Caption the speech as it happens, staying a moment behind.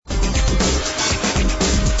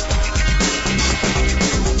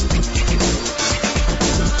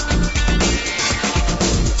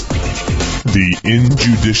The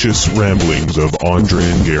injudicious ramblings of Andre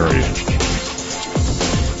and Gary.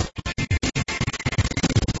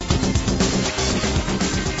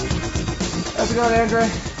 How's it going, Andre?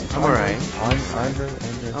 I'm alright. Andre,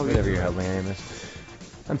 whatever your hell name is.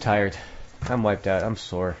 I'm tired. I'm wiped out. I'm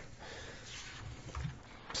sore.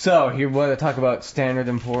 So, you want to talk about Standard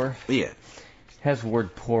 & Poor? Yeah. It has the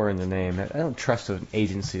word poor in the name. I don't trust an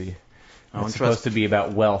agency. It's supposed trust to be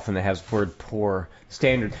about wealth, and it has the word poor.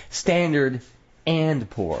 Standard and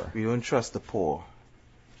poor. We don't trust the poor.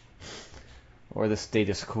 Or the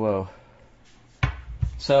status quo.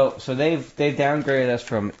 So they've downgraded us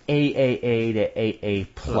from AAA to AA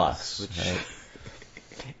plus.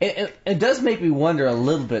 Right? It does make me wonder a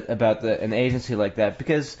little bit about an agency like that,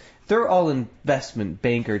 because they're all investment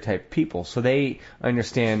banker type people, so they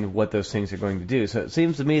understand what those things are going to do. So it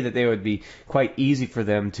seems to me that they would be quite easy for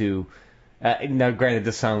them to. Now, granted,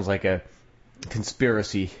 this sounds like a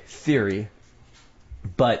conspiracy theory,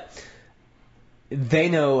 but they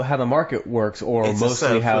know how the market works, or it's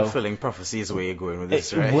mostly a how. self-fulfilling prophecy is where you're going with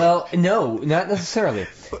this, right? Well, no, not necessarily,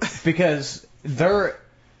 because they're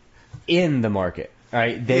in the market,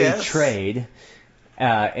 right? They trade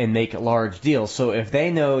and make large deals. So if they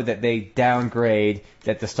know that they downgrade,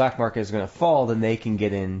 that the stock market is going to fall, then they can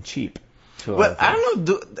get in cheap. Well, I don't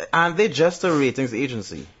know. Aren't they just a ratings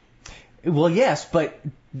agency? Well, yes, but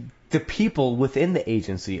the people within the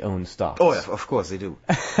agency own stocks. Oh, yeah, of course they do.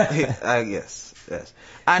 Yes.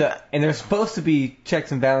 And there's supposed to be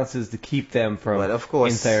checks and balances to keep them from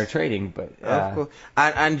insider trading. But of course.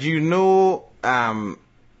 And you know, but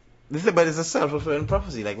it's a self-fulfilling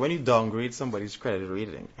prophecy. Like when you downgrade somebody's credit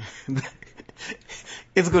rating,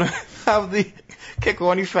 it's going to have the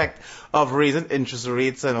kick-on effect of raising interest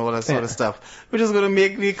rates and all that sort of stuff, which is going to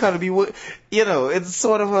make the economy, it's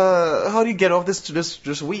sort of how do you get off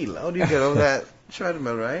this wheel? How do you get off that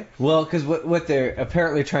treadmill, right? Well, because what they're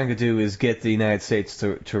apparently trying to do is get the United States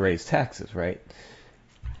to raise taxes, right?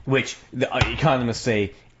 Which the economists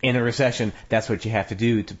say in a recession, that's what you have to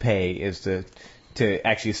do to pay, is to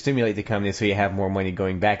actually stimulate the economy so you have more money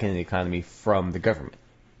going back into the economy from the government.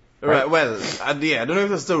 Right. Well, I don't know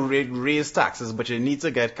if it's to raise taxes, but you need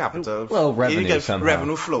to get capital. Well, revenue you get somehow.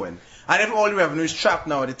 Revenue flowing. And if all the revenue is trapped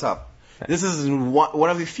now at the top, this is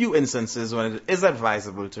one of the few instances when it is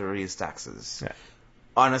advisable to raise taxes. Yeah.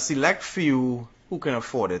 On a select few who can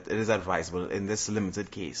afford it, it is advisable in this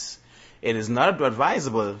limited case. It is not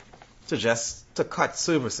advisable to cut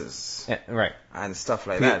services. Right. And stuff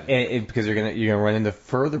like that. Because you're gonna run into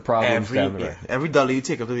further problems down the road. Every dollar you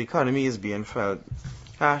take up to the economy is being felt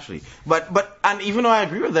harshly. But and even though I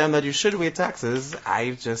agree with them that you should raise taxes,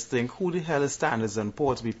 I just think who the hell is Standards &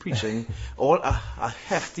 Poor to be preaching a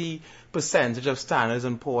hefty percentage of Standards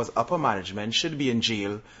 & Poor's upper management should be in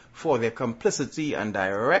jail for their complicity and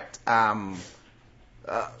direct action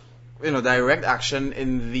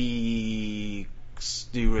in the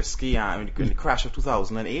risky in the crash of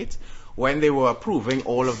 2008, when they were approving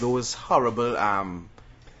all of those horrible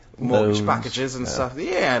mortgage packages and stuff.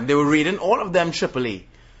 Yeah, they were reading all of them AAA.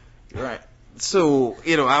 Right. So,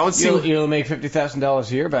 I would see... You'll make $50,000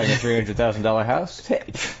 a year buying a $300,000 house?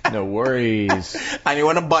 Hey, no worries. And you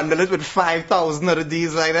want to bundle it with 5,000 other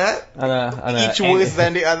Ds like that? Each worse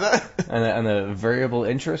than the other? On a variable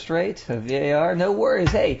interest rate of VAR? No worries.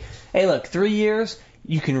 Hey, look, 3 years,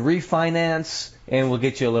 you can refinance, and we'll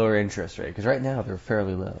get you a lower interest rate. Because right now, they're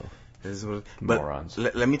fairly low. Morons.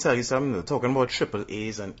 Let me tell you something. Talking about triple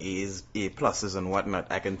A's and A's, A pluses and whatnot,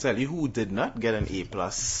 I can tell you who did not get an A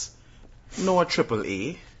plus, nor a triple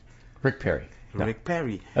A. Rick Perry. No. Rick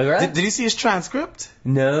Perry. Oh, right? Did you see his transcript?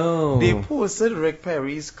 No. They posted Rick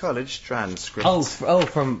Perry's college transcript.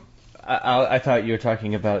 From... I thought you were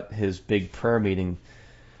talking about his big prayer meeting.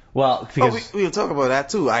 Well, because we'll talk about that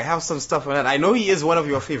too. I have some stuff on that. I know he is one of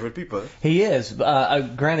your favorite people. He is.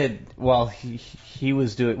 Granted, while he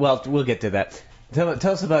was doing... Well, we'll get to that. Tell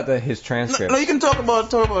us about his transcript. No, you can talk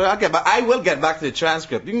about it. I will get back to the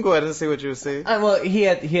transcript. You can go ahead and say what you were saying. Well, he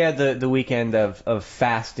had the weekend of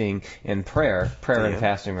fasting and prayer and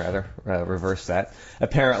fasting rather. Reverse that.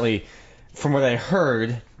 Apparently, from what I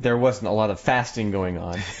heard, there wasn't a lot of fasting going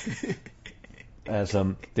on. As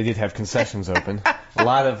they did have concessions open. A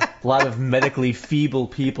lot of medically feeble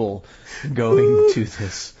people going to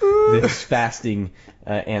this fasting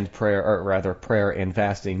and prayer, or rather prayer and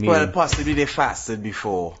fasting meeting. Well, possibly they fasted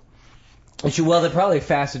before. Well, they probably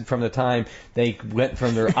fasted from the time they went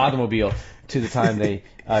from their automobile to the time they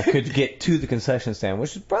could get to the concession stand,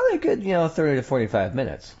 which is probably a good 30 to 45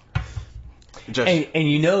 minutes.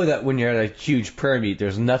 And you know that when you're at a huge prayer meet,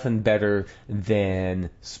 there's nothing better than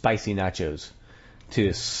spicy nachos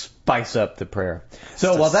to spice up the prayer.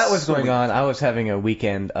 So while that was going on, I was having a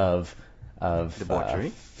weekend of Debauchery?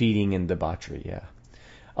 feeding and debauchery. Yeah.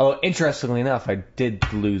 Oh, interestingly enough, I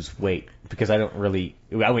did lose weight because I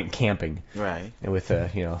went camping. Right. And with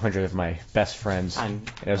 100 of my best friends. And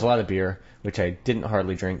there was a lot of beer, which I didn't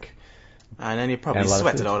hardly drink. And then you probably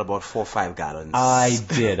sweated out about 4 or 5 gallons. I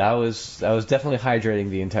did. I was definitely hydrating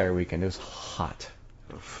the entire weekend. It was hot.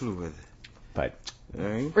 Fluid. But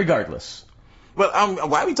Right. regardless. Well,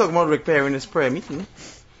 why are we talking about Rick Perry in this prayer meeting?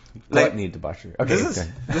 Gluttony and debauchery. Okay. This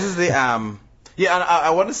is the yeah. And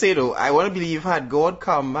I want to say though, I want to believe had God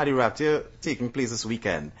come at the rapture taking place this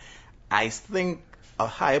weekend, I think a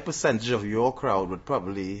higher percentage of your crowd would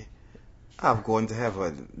probably have gone to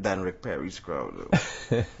heaven than Rick Perry's crowd.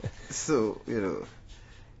 So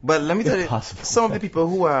but let me tell you, some of the people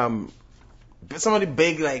who some of the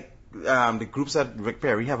big the groups that Rick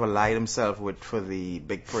Perry have allied himself with for the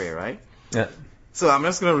big prayer, right? Yeah. So I'm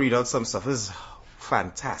just going to read out some stuff. This is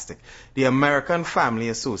fantastic. The American Family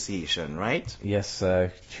Association, right? Yes,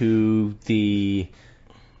 there's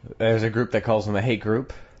a group that calls them a hate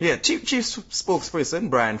group. Yeah, chief spokesperson,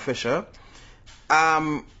 Brian Fisher.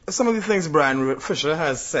 Some of the things Brian Fisher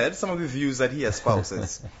has said, some of the views that he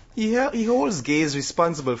espouses. He holds gays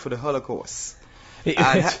responsible for the Holocaust.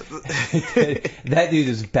 That dude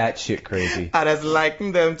is batshit crazy. And has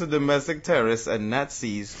likened them to domestic terrorists and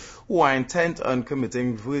Nazis who are intent on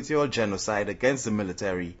committing virtual genocide against the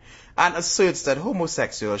military, and asserts that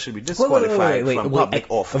homosexuals should be disqualified from public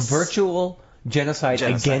office. A virtual genocide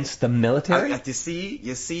against the military?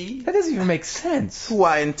 You see? That doesn't even make sense. Who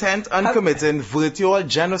are intent on committing virtual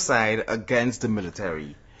genocide against the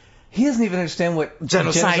military. He doesn't even understand what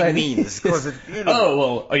genocide means.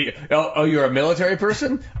 Oh, well, you're a military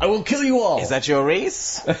person? I will kill you all. Is that your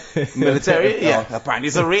race? Military? Yeah, apparently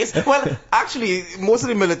it's a race. Well, actually, most of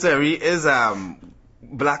the military is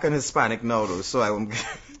black and Hispanic now, though, so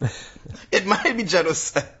it might be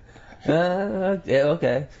genocide. Yeah,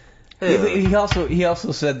 okay. Yeah. He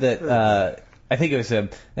also said that, I think it was him,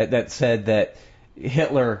 that said that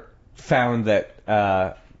Hitler found that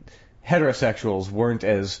heterosexuals weren't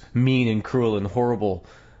as mean and cruel and horrible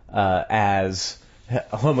as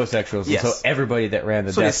homosexuals. Yes. And so everybody that ran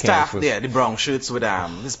the death camps was... the brown shirts with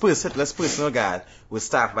Hitler's personal guard was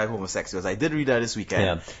staffed by homosexuals. I did read that this weekend.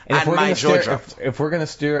 Yeah. And if we're going to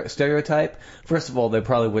stereotype, first of all, they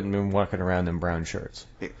probably wouldn't have been walking around in brown shirts.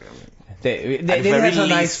 They have a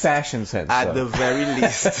nice fashion sense. At the very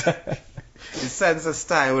least. The sense of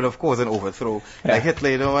style would, of course, an overthrow. Yeah. Like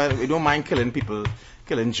Hitler, we don't mind killing people,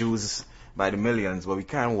 killing Jews by the millions, but we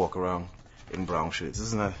can't walk around in brown shirts.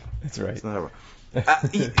 That's right. It's not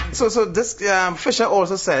so this Fisher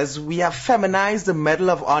also says we have feminized the Medal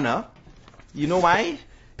of Honor. You know why?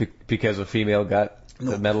 Because a female got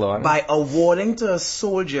the Medal of Honor? By awarding to a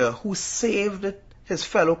soldier who saved his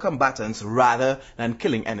fellow combatants rather than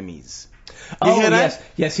killing enemies. You hear that?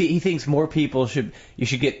 Yes. He thinks more people should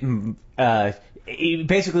get. He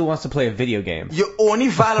basically wants to play a video game. You're only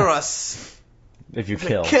valorous if you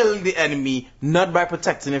kill the enemy, not by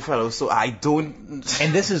protecting your fellow. So I don't.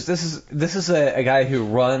 And this is a guy who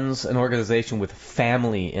runs an organization with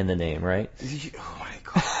family in the name, right? Oh my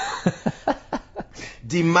God.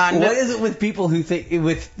 Demanded. What is it with people who think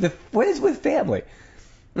what is with family?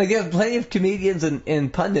 Like, you have plenty of comedians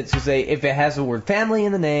and pundits who say if it has the word family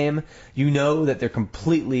in the name, you know that they're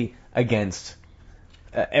completely against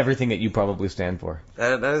everything that you probably stand for.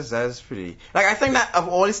 That is pretty... I think that of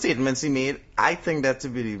all the statements he made, I think that to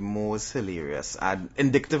be the most hilarious and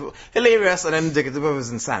indicative of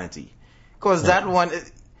his insanity. Because that one...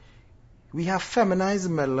 We have feminized the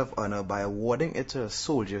Medal of Honor by awarding it to a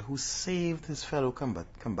soldier who saved his fellow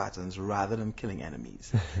combatants rather than killing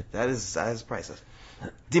enemies. That is priceless.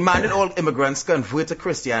 Demanded all immigrants convert to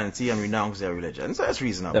Christianity and renounce their religion. So that's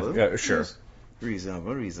reasonable. Sure.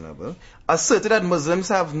 Reasonable. Asserted that Muslims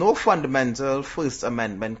have no fundamental First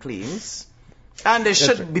Amendment claims and they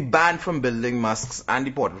should be banned from building mosques and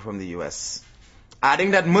deported from the U.S.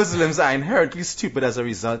 Adding that Muslims are inherently stupid as a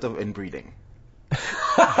result of inbreeding.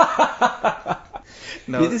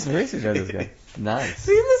 No. You did some research on this guy. Nice.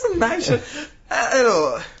 See, this is nice shit.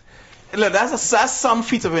 Look, that's some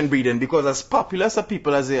feat of inbreeding, because as popular as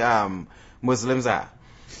people as the Muslims are,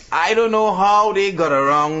 I don't know how they got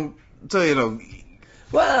around to,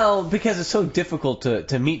 Well, because it's so difficult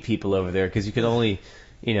to meet people over there, because you can only,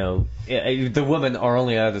 the women are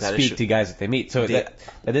only allowed to speak to guys that they meet. So that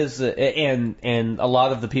is, and a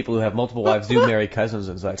lot of the people who have multiple wives do marry cousins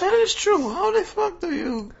and such. That is true. How the hell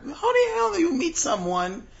do you meet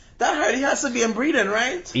someone? That hardly has to be inbreeding,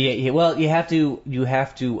 right? Yeah. Well, you have to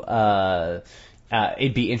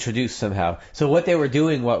it'd be introduced somehow. So what they were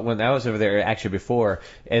doing, when I was over there actually before,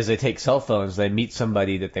 is they take cell phones, they meet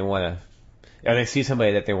somebody that they want to, or they see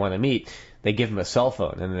somebody that they want to meet, they give them a cell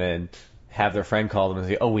phone, and then have their friend call them and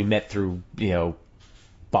say, oh, we met through,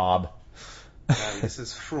 Bob. This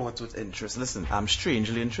is fraught with interest. Listen, I'm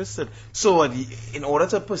strangely interested. So, in order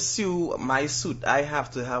to pursue my suit, I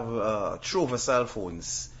have to have a trove of cell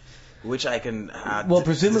phones, which I can. Well,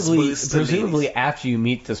 presumably after you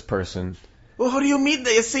meet this person. Well, how do you meet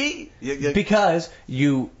them? You see, because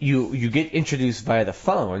you get introduced via the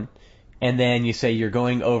phone, and then you say you're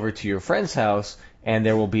going over to your friend's house, and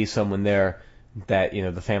there will be someone there that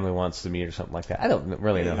the family wants to meet or something like that. I don't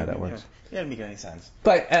really know how that works. Yeah, it doesn't make any sense.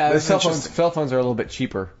 But cell phones are a little bit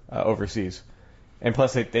cheaper overseas, and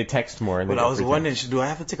plus they text more. But I was wondering, do I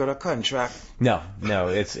have to take out a contract? No,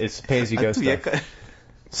 it's pay as you go stuff.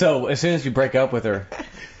 So as soon as you break up with her,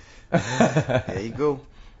 there you go.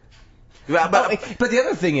 But the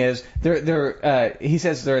other thing is, he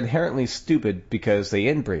says they're inherently stupid because they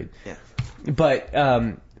inbreed. Yeah. But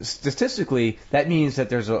statistically, that means that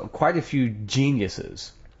there's quite a few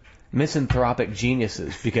geniuses, misanthropic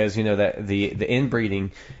geniuses, because that the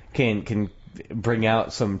inbreeding can bring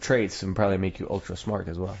out some traits and probably make you ultra smart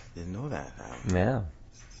as well. Didn't know that. Yeah,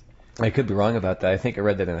 I could be wrong about that. I think I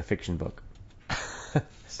read that in a fiction book.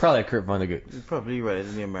 Probably Kurt Vonnegut. You probably read it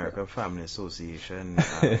in the American Family Association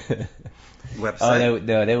website. Oh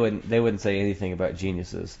no, they wouldn't say anything about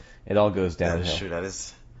geniuses. It all goes downhill. That is true. That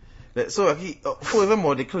is. So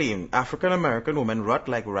furthermore, they claim African American women rot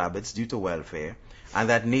like rabbits due to welfare, and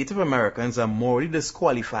that Native Americans are morally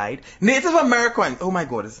disqualified. Native American, oh my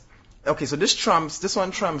God! Okay, so this one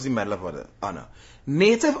trumps the Medal of Honor.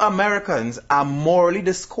 Native Americans are morally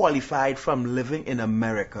disqualified from living in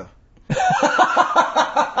America.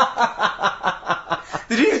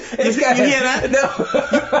 Did you hear that? No.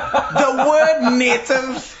 The word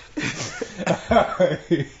native.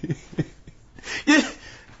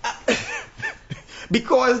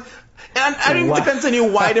 Because, and I didn't to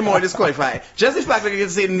continue why they're more disqualified. Just the fact that you can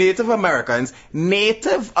say Native Americans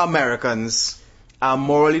are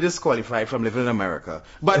morally disqualified from living in America.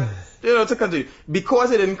 But, to continue, because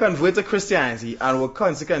they didn't convert to Christianity and were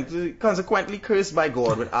consequently cursed by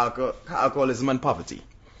God with alcoholism and poverty.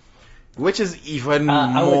 Which is even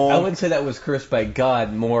more... I wouldn't say that was cursed by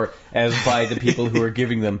God, more as by the people who are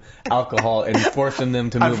giving them alcohol and forcing them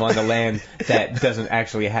to move on to land that doesn't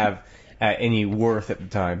actually have any worth at the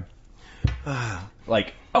time.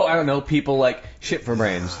 Like, I don't know, people like Shit for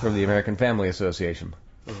Brains from the American Family Association.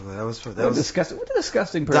 That was disgusting. What a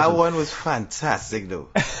disgusting person. That one was fantastic, though.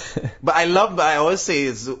 But I always say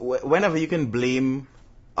is whenever you can blame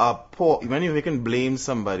whenever you can blame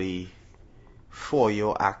somebody for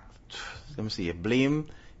your act. Let me see.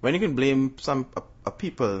 When you can blame a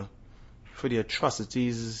people for the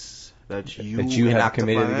atrocities that you have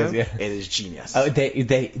committed against, it is genius. Oh,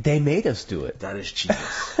 they made us do it. That is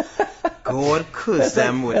genius. God cursed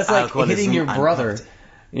them with alcoholism. Like hitting your brother, poverty.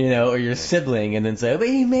 Or your sibling, and then say, "But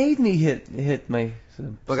he made me hit my."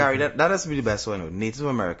 But Gary, that has to be the best one. Native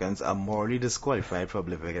Americans are morally disqualified from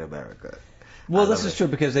living in America. Well, this is true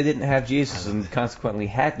because they didn't have Jesus and consequently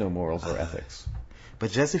had no morals or ethics.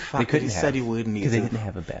 But just the fact that he said the word native, because they didn't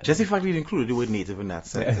have a bad. Just the fact that he included the word native in that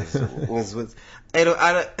sentence was.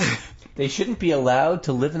 They shouldn't be allowed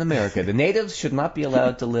to live in America. The natives should not be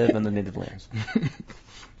allowed to live on the native lands.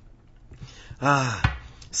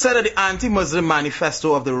 Said that the anti-Muslim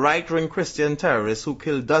manifesto of the right-wing Christian terrorists who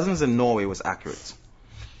killed dozens in Norway was accurate.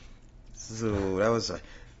 So that was.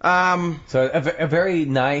 So a very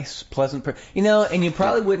nice, pleasant person. And you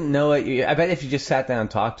probably wouldn't know it. I bet if you just sat down and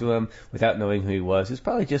talked to him without knowing who he was, he's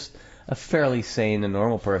probably just a fairly sane and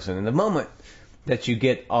normal person. And the moment that you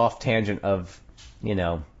get off tangent of,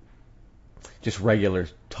 just regular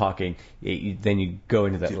talking, then you go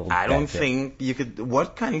into that little... I don't think you could...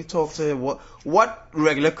 What can you talk to... What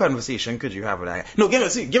regular conversation could you have with that guy? No,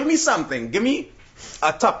 give me something. Give me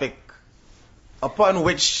a topic upon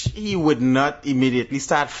which he would not immediately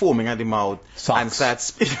start foaming at the mouth. Socks. And start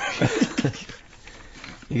spitting.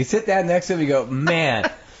 You can sit down next to him and go,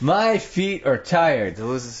 man, my feet are tired.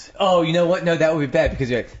 Oh, you know what? No, that would be bad because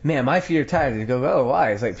you're like, man, my feet are tired. And you go, oh,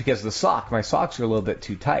 why? It's like, because my socks are a little bit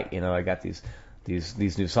too tight. I got these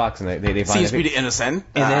new socks and they seems to be the innocent.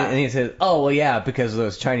 And he says, oh, well, yeah, because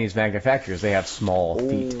those Chinese manufacturers, they have small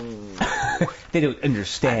feet. They don't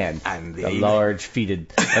understand and the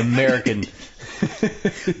large-feeted American...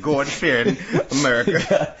 God-fearing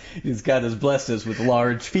America. He's got us blessed us with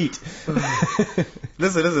large feet.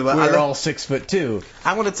 Listen. We're all 6'2".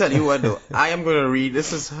 I'm going to tell you what, though. I am going to read.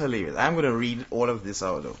 This is hilarious. I'm going to read all of this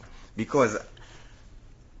out, though, because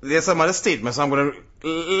there's some other statements. So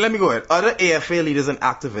let me go ahead. Other AFA leaders and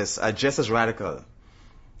activists are just as radical.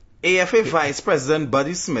 AFA Vice President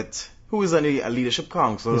Buddy Smith, who is on the Leadership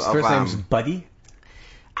Council His of... first name's Buddy?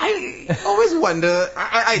 I always wonder,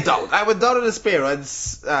 I would doubt if the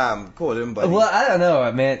parents call him Buddy. Well, I don't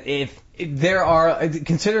know, man. If there are,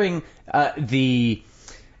 considering the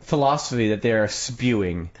philosophy that they're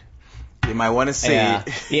spewing... You might want to say... Yeah,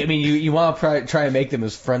 I mean, you want to try and make them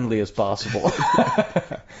as friendly as possible.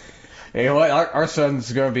 You know what? Our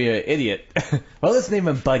son's going to be an idiot. Well, let's name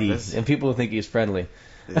him Buddy, and people will think he's friendly.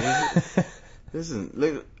 Listen,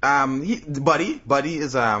 look, Buddy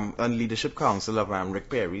is on Leadership Council of Rick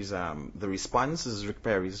Perry's. The response is Rick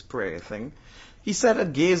Perry's prayer thing. He said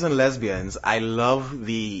that gays and lesbians. I love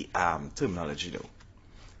the terminology though.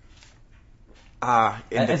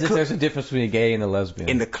 As if there's a difference between a gay and a lesbian.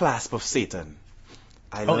 In the clasp of Satan.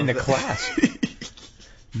 In the clasp.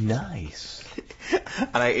 Nice.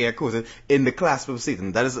 And I air quoted in the clasp of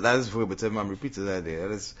Satan. That is verbatim. I'm repeating that there.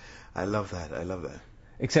 I love that.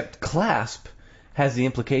 Except clasp has the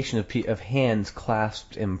implication of hands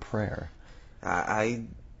clasped in prayer. I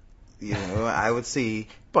would say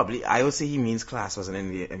he means clasp as in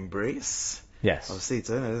the embrace. Yes. Of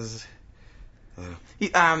Satan.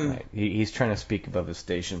 Right. He's trying to speak above his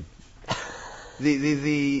station.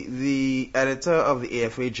 The editor of the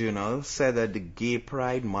AFA Journal said that the Gay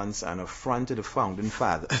Pride months are an affront to the founding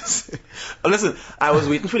fathers. Listen, I was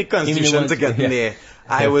waiting for the Constitution to get in there.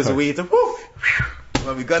 I was waiting.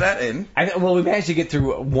 Well, we got that in. We managed to get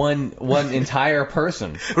through one entire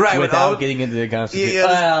person right, without getting into the Constitution. Yeah,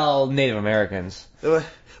 well, Native Americans. Well,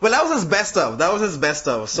 that was his best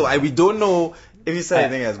of. So we don't know if he said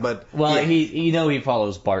anything else. But he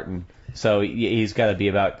follows Barton, so he's got to be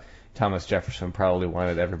about. Thomas Jefferson probably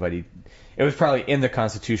wanted everybody. It was probably in the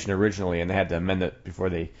Constitution originally, and they had to amend it before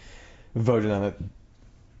they voted on it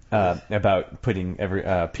about putting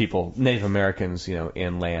people, Native Americans,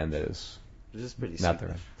 in land that is pretty not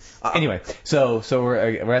their own. Anyway, so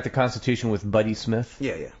we're at the Constitution with Buddy Smith.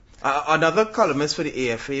 Yeah. Another columnist for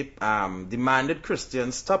the AFA demanded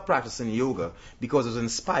Christians stop practicing yoga because it was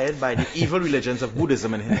inspired by the evil religions of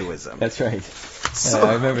Buddhism and Hinduism. That's right.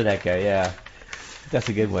 I remember that guy. Yeah. That's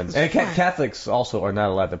a good one. And Catholics also are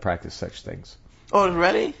not allowed to practice such things. Oh,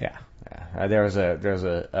 really? Yeah. There's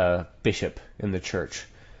a bishop in the church.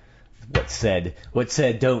 What said?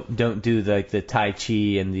 Don't do the Tai Chi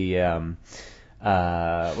and the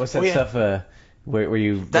what's that stuff? Where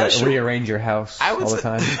you rearrange your house all the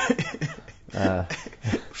time.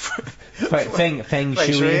 Feng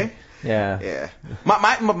Shui. Yeah.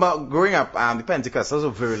 My growing up, the Pentecostals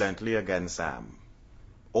were virulently against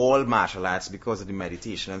all martial arts because of the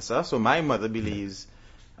meditation and stuff. So my mother believes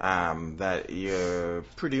that you're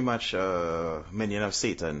pretty much a minion of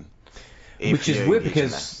Satan. Which is weird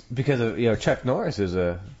because of Chuck Norris is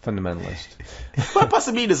a fundamentalist. Well,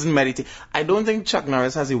 possibly he doesn't meditate. I don't think Chuck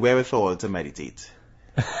Norris has the wherewithal to meditate.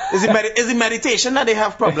 Is it meditation that they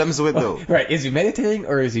have problems with though? Right. Is he meditating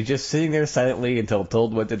or is he just sitting there silently until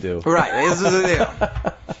told what to do? Right.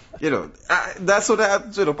 That's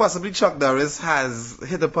what possibly Chuck Norris has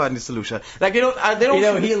hit upon the solution. Like they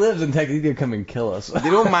don't. He lives in Texas. He's gonna come and kill us. They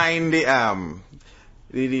don't mind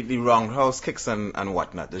the roundhouse kicks and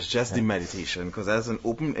whatnot. It's just the meditation because that's an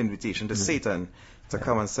open invitation to Satan to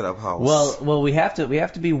come and set up house. Well, we have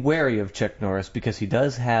to be wary of Chuck Norris because he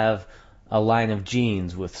does have a line of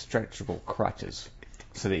jeans with stretchable crotches,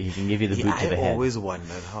 so that he can give you the boot to the head. I always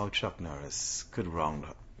wondered how Chuck Norris could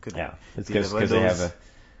it's because they have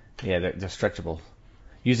they're stretchable,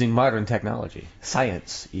 using modern technology,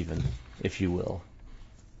 science even, if you will.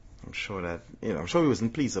 I'm sure that I'm sure he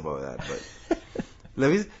wasn't pleased about that, but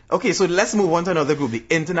so let's move on to another group, the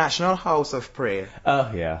International House of Prayer.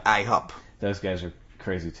 Oh yeah, IHOP. Those guys are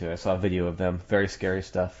crazy too. I saw a video of them. Very scary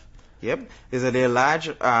stuff. Yep. They're a large,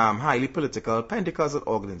 highly political Pentecostal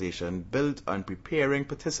organization built on preparing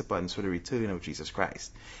participants for the return of Jesus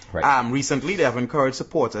Christ. Right. Recently, they have encouraged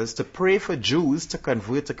supporters to pray for Jews to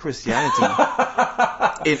convert to Christianity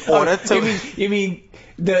in order to... You mean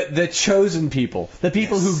the chosen people, the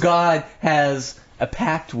people who God has a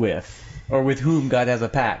pact with, or with whom God has a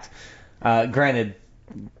pact. Granted,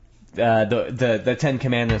 the Ten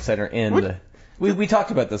Commandments that are in We talked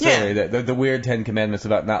about this earlier, the weird Ten Commandments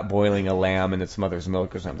about not boiling a lamb in its mother's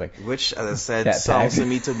milk or something. Which, as I said, sounds to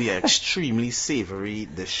me to be an extremely savory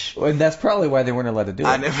dish. Well, and that's probably why they weren't allowed to do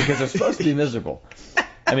it, because they're supposed to be miserable.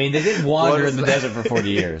 I mean, they did wander in the desert for 40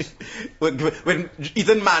 years. With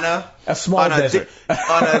eating manna a small desert.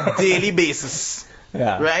 On a daily basis.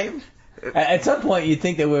 Yeah. Right? At some point, you'd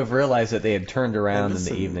think they would have realized that they had turned around in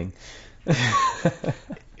the evening.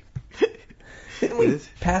 Didn't we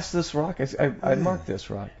pass this rock? I marked this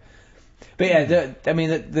rock. But yeah,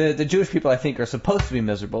 the Jewish people, I think, are supposed to be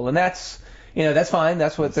miserable, and that's fine.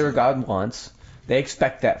 That's what their God wants. They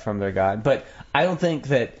expect that from their God. But I don't think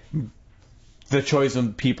that the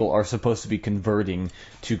chosen people are supposed to be converting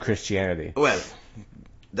to Christianity. Well,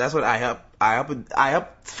 that's what I have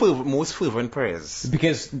most fervent prayers.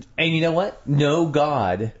 Because, and you know what? No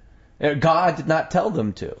God did not tell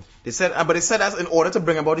them to. They said that in order to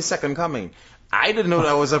bring about the second coming. I didn't know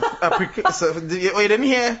that was a precursor. You didn't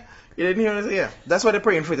hear? You didn't hear it? Yeah. That's why they're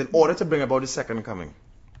praying for it, in order to bring about the second coming.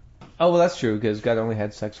 Oh, well, that's true, because God only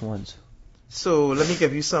had sex once. So let me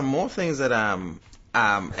give you some more things that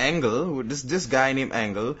Engel, this guy named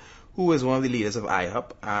Engel, who is one of the leaders of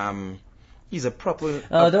IHOP, he's a proper...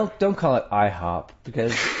 Don't call it IHOP,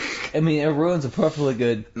 because, I mean, it ruins a perfectly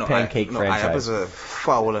good pancake franchise. IHOP is a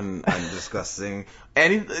foul and disgusting.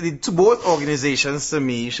 Both organizations, to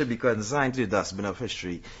me, should be consigned to the dustbin of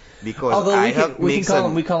history, because IHOP we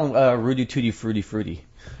call them Rudy Tooty Fruity Fruity.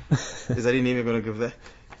 Is that the name you're going to give that?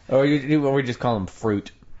 Or we just call them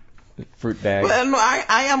fruit bag. Well, no,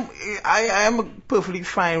 I am perfectly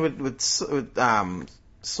fine with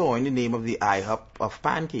sewing the name of the IHOP of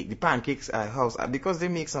pancake, the pancakes house, because they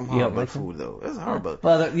make some horrible food though. It's horrible.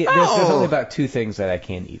 Well, there's only about 2 things that I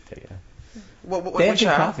can't eat there. Yeah. Which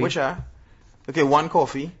are? Which are? Okay, 1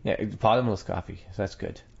 coffee. Yeah, bottomless coffee. So that's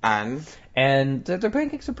good. And their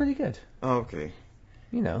pancakes are pretty good. Okay.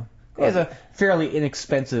 You know, it's a fairly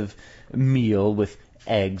inexpensive meal with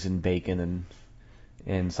eggs and bacon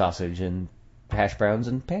and sausage and hash browns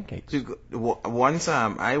and pancakes. Once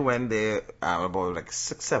I went there about like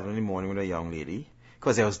 6, 7 in the morning with a young lady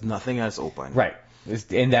because there was nothing else open. Right,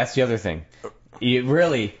 and that's the other thing. You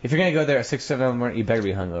really, if you're gonna go there at 6, 7 in the morning, you better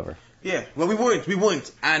be hungover. Yeah, well we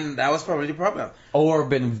weren't, and that was probably the problem. Or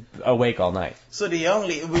been awake all night. So the young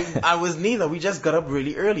lady, I was neither. We just got up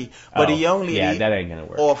really early, but the young lady, yeah, that ain't gonna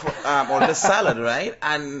work. Ordered a salad, right,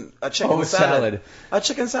 and a chicken salad. A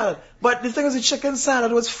chicken salad. But the thing is, the chicken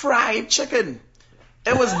salad was fried chicken.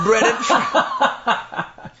 It was breaded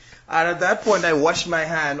fried. And at that point, I washed my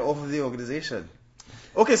hand off of the organization.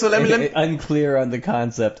 Okay, so let me unclear on the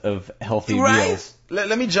concept of healthy meals.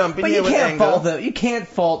 Let me jump in here with Engel. You can't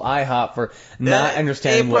fault IHOP for not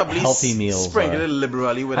understanding what healthy meals are. Sprinkled it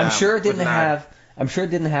liberally with I'm sure it didn't have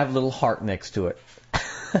little heart next to it.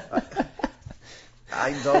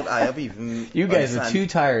 I don't. I have even. You guys are too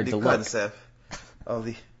tired to look. The concept of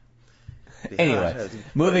the. Anyway,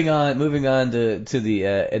 moving on to the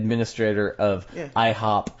administrator of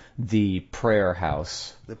IHOP, the Prayer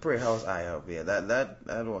House. The Prayer House IHOP, yeah,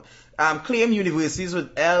 that one. Claim universities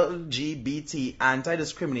with LGBT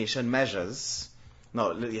anti-discrimination measures.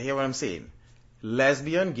 No, you hear what I'm saying?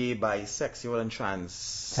 Lesbian, gay, bisexual, and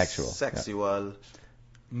transsexual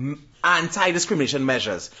anti-discrimination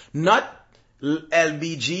measures, not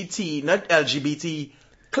LGBT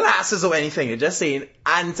classes or anything. They're just saying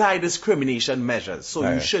anti-discrimination measures. So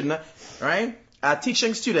you shouldn't, right?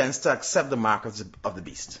 Teaching students to accept the mark of the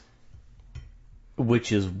beast.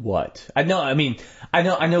 Which is what? I know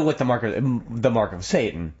what the mark of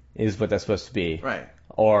Satan is, what that's supposed to be. Right.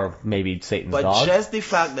 Or maybe Satan's dog. But just the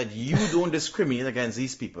fact that you don't discriminate against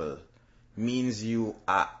these people means you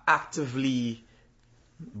are actively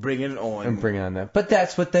bringing on them. But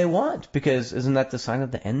that's what they want, because isn't that the sign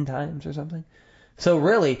of the end times or something? So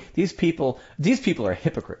really, these people are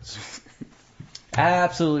hypocrites.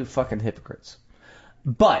 Absolute fucking hypocrites.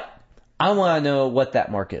 But I want to know what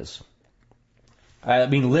that mark is. I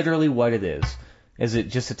mean, literally what it is. Is it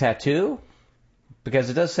just a tattoo?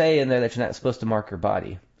 Because it does say in there that you're not supposed to mark your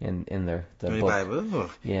body in the book. Bible?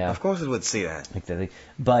 Oh, yeah. Of course it would say that.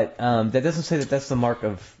 But that doesn't say that that's the mark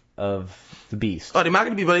of the beast. Oh, the mark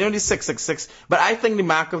of the beast, but only 666. But I think the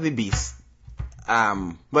mark of the beast.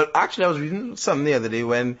 But actually I was reading something the other day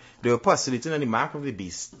when they were postulating that the mark of the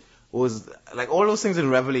beast was like all those things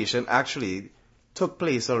in Revelation actually took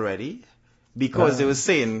place already, because they were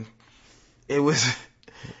saying it was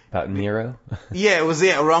about Nero. Yeah, it was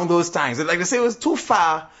around those times. Like they say, it was too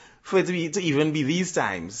far for it to even be these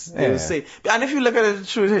times. They would say, and if you look at it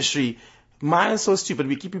through history, man is so stupid.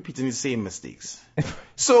 We keep repeating the same mistakes.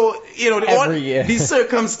 So these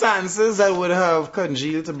circumstances that would have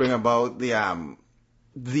congealed to bring about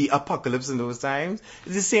the apocalypse in those times,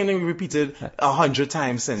 it's the same thing we repeated 100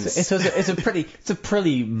 times since. It's a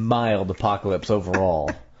pretty mild apocalypse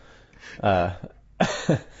overall.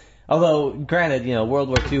 Although, granted, World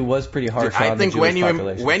War II was pretty harsh on the Jewish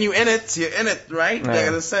population. When you're in it, you're in it, right? Like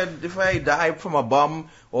I said, if I die from a bomb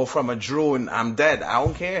or from a drone, I'm dead. I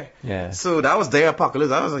don't care. Yeah. So that was their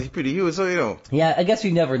apocalypse. That was pretty huge. So Yeah, I guess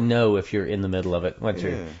you never know if you're in the middle of it once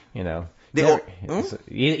you're, You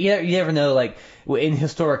never know, like, in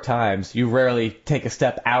historic times, you rarely take a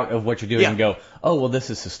step out of what you're doing and go, oh, well, this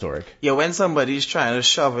is historic. Yeah, when somebody's trying to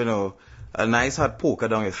shove, a nice hot poker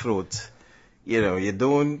down your throat,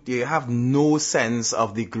 you have no sense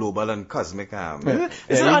of the global and cosmic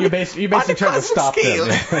You're basically trying to stop them.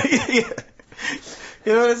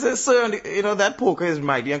 That poker is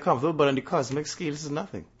mighty uncomfortable, but on the cosmic scale, this is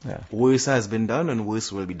nothing. Yeah. Worse has been done, and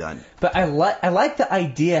worse will be done. But I like the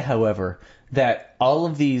idea, however, that all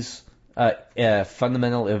of these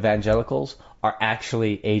fundamental evangelicals are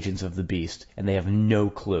actually agents of the beast, and they have no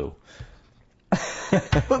clue.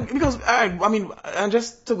 But because, and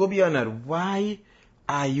just to go beyond that, why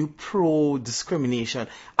are you pro-discrimination?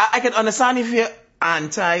 I can understand if you're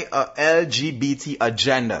anti-LGBT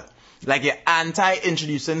agenda. Like you're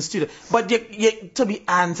anti-introducing students, but you to be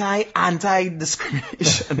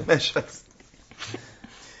anti-discrimination measures.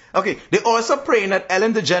 Okay, they're also praying that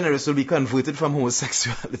Ellen DeGeneres will be converted from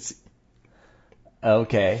homosexuality.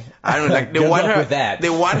 Okay. I don't know, like they Good want luck her. with that. They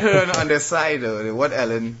want her on their side, though. They want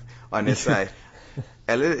Ellen on their side.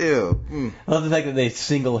 Ellen, ew. I love the fact that they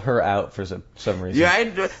single her out for some reason.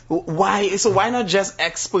 Yeah, why? So why not just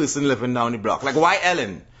X person living down the block? Like why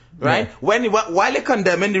Ellen? Right? Yeah. While they're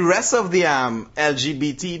condemning the rest of the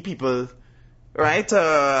LGBT people, right?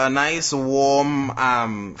 A nice,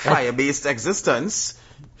 warm, fire-based existence,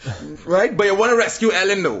 right? But you want to rescue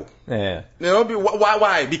Ellen, though. Yeah.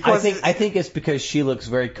 Why? Because I think it's because she looks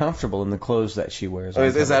very comfortable in the clothes that she wears. Oh,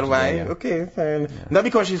 is that why? Yeah. Okay, fine. Yeah. Not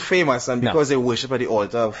because she's famous and because they worship at the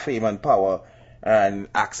altar of fame and power and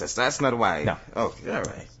access. That's not why. No. Okay, all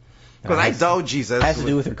right. Because I doubt Jesus. It has to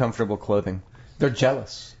do with her comfortable clothing. They're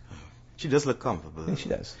jealous. She does look comfortable. Yeah, she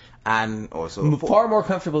does. And also far more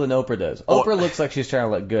comfortable than Oprah does. Oprah looks like she's trying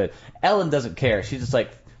to look good. Ellen doesn't care. She's just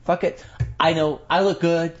like, fuck it. I know I look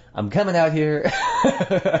good. I'm coming out here.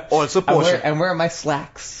 Also, Portia. I'm wearing my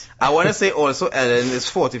slacks. I want to say also Ellen is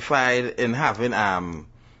fortified in having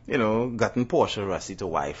gotten Portia Rossi to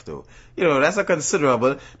wife though. That's a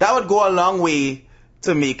considerable. That would go a long way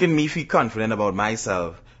to making me feel confident about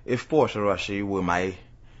myself if Portia Rossi were my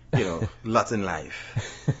lot in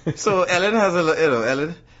life. So Ellen has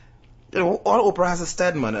Ellen, all Oprah has is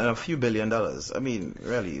Stedman and a few $1 billion. I mean,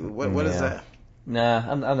 really, what is that?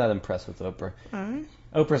 Nah, I'm not impressed with Oprah. Alright.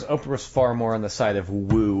 Oprah's far more on the side of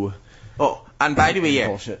woo. Oh, and by the way,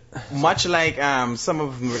 bullshit. Much like some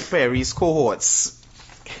of Rick Perry's cohorts,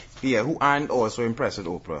 who aren't also impressed with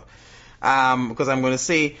Oprah, because I'm going to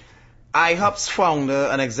say, IHOP's founder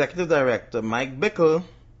and executive director Mike Bickle.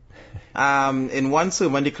 In one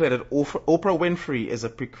sermon declared that Oprah Winfrey is a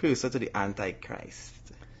precursor to the Antichrist.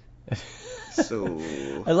 So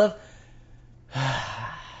I love.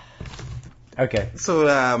 Okay. So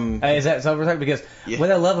is that so we're talking? Because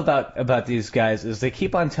what I love about these guys is they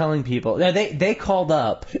keep on telling people. Now they called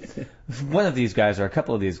up. One of these guys or a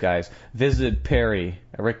couple of these guys visited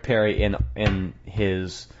Rick Perry in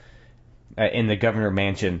his. In the governor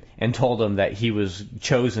mansion and told him that he was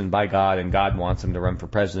chosen by God and God wants him to run for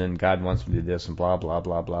president and God wants him to do this and blah, blah,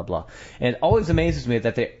 blah, blah, blah. And it always amazes me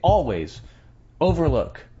that they always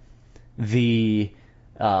overlook the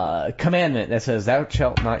commandment that says, thou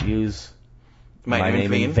shalt not use my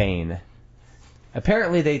name in vain.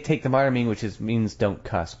 Apparently they take the modern meaning, which means don't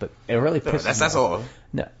cuss, but it really pisses me off. That's all.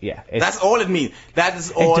 No, yeah. That's all it means. That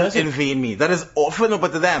is all in vain means. That is all for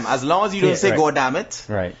but to them. As long as you don't say God damn it.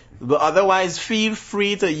 Right. But otherwise, feel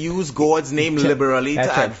free to use God's name liberally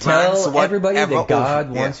to advance Tell everybody that God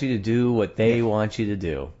over. wants you to do what they want you to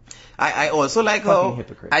do. I also like how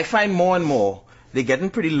I find more and more they're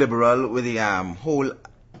getting pretty liberal with the whole.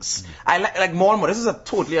 I like more and more. This is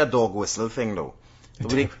totally a dog whistle thing though.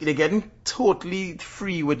 They're getting totally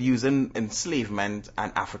free with using enslavement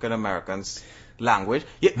and African Americans language.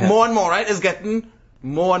 More and more, right? It's getting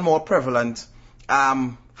more and more prevalent.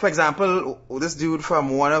 For example, this dude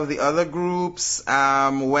from one of the other groups,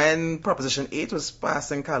 when Proposition 8 was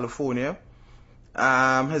passed in California,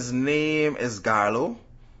 his name is Garlow,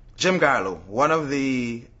 Jim Garlow, one of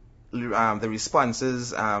the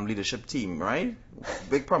Responses leadership team, right?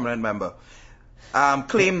 Big prominent member.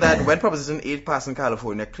 Claimed that when Proposition 8 passed in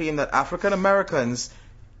California, claimed that African Americans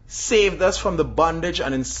saved us from the bondage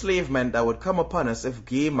and enslavement that would come upon us if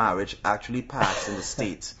gay marriage actually passed in the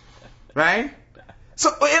state. Right? So,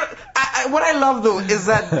 what I love though is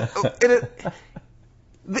that it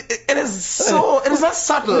is not subtle. It is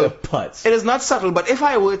not subtle, but if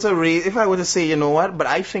I were to say, you know what, but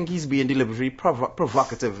I think he's being deliberately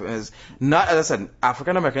provocative. Is not, as I said,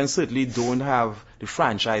 African Americans certainly don't have the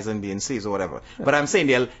franchise and being slaves or whatever. But I'm saying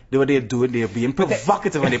they're being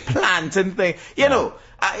provocative and they're planting things. You know,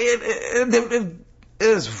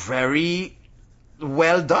 is very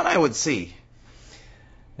well done, I would say.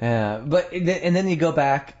 Yeah, but and then you go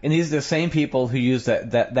back, and these are the same people who use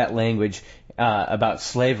that language about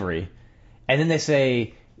slavery, and then they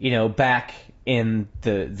say, back in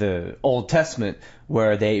the Old Testament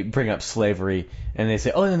where they bring up slavery, and they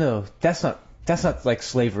say, oh no, that's not like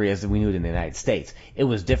slavery as we knew it in the United States. It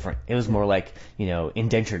was different. It was more like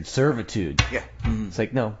indentured servitude. Yeah. It's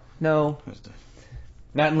like no, not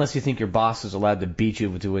unless you think your boss is allowed to beat you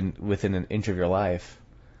within an inch of your life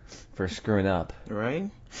for screwing up. Right.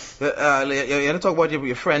 You had to talk about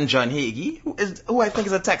your friend John Hagee, who I think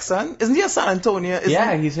is a Texan. Isn't he a San Antonio?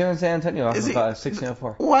 He's here in San Antonio off of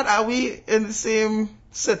 1604. What, are we in the same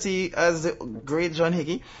city as the great John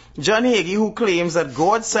Hagee? John Hagee, who claims that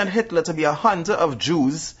God sent Hitler to be a hunter of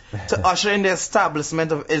Jews, to usher in the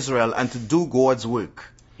establishment of Israel and to do God's work.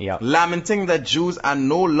 Yeah. Lamenting that Jews are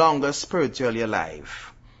no longer spiritually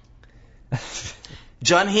alive.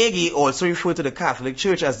 John Hagee also referred to the Catholic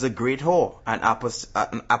Church as the Great Whore, an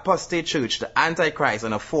apostate church, the Antichrist,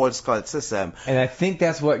 and a false cult system. And I think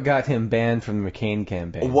that's what got him banned from the McCain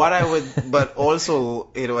campaign. But also,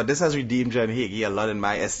 this has redeemed John Hagee a lot in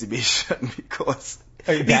my estimation because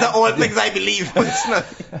these are all things I believe. But it's not.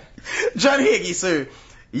 John Hagee, sir,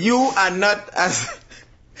 you are not as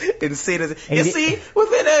insane as you see.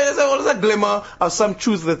 Within there's always a glimmer of some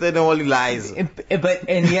truth within all the lies. And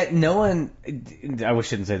yet no one. I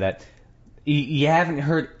shouldn't say that. You haven't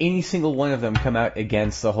heard any single one of them come out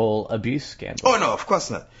against the whole abuse scandal. Oh no, of course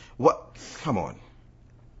not. What? Come on.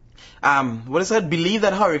 What is that? Believe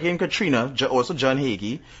that Hurricane Katrina, also John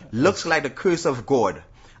Hagee, looks like the curse of God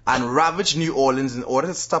and ravaged New Orleans in order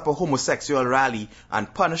to stop a homosexual rally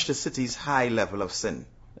and punish the city's high level of sin.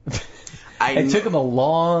 It took him a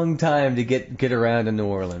long time to get around to New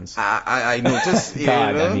Orleans. I noticed.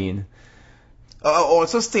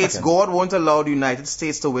 Also states God won't allow the United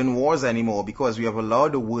States to win wars anymore because we have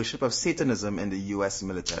allowed the worship of Satanism in the U.S.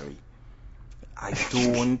 military. I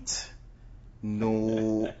don't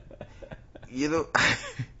know.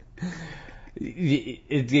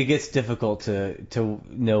 It gets difficult to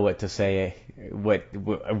know what to say. What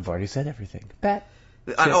I've already said everything. Pat.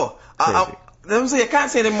 I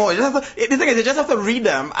can't say anymore. The thing is, you just have to read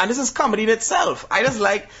them, and this is comedy in itself. I just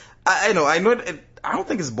like, I know I don't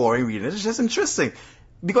think it's boring reading. It's just interesting.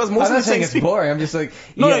 Because most I'm of the things it's boring. I'm just like,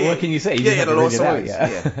 what can you say? You have to read it out.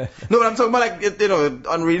 Yeah. No, but I'm talking about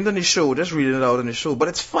on reading it on the show, just reading it out on the show. But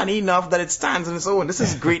it's funny enough that it stands on its own. This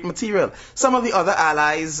is great material. Some of the other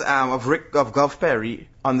allies of Gov Perry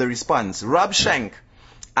on the response. Rob Schenck,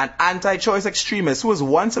 an anti-choice extremist who was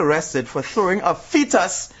once arrested for throwing a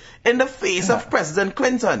fetus in the face of President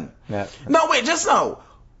Clinton. Yeah. No, wait, just now.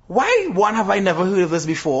 Why have I never heard of this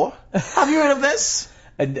before? Have you heard of this?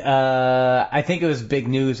 I think it was big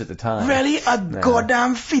news at the time. Really?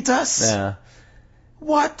 Goddamn fetus? Yeah.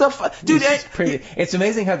 What the fuck? Dude, it's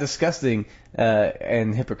amazing how disgusting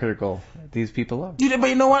and hypocritical these people are. Dude, but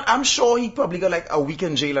you know what? I'm sure he probably got like a week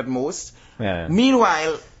in jail at most. Yeah.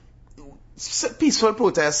 Meanwhile, peaceful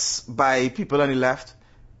protests by people on the left,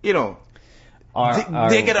 they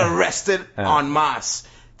get arrested en masse.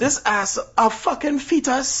 This ass, a fucking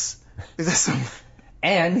fetus. Is that some...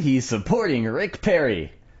 And he's supporting Rick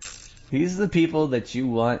Perry. These are the people that you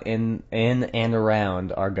want in and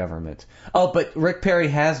around our government. Oh, but Rick Perry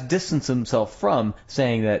has distanced himself from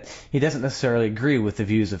saying that he doesn't necessarily agree with the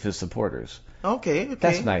views of his supporters. Okay.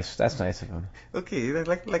 That's nice. That's nice of him. Okay,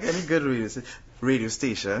 like any good radio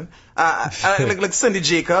station. Like Cindy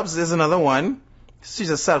Jacobs is another one.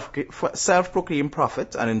 She's a self-proclaimed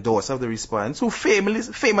prophet and endorser of the response, who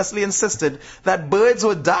famously insisted that birds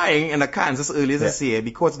were dying in Kansas earlier this year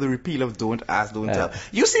because of the repeal of Don't Ask, Don't Tell.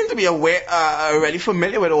 You seem to be already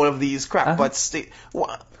familiar with all of these crap, but is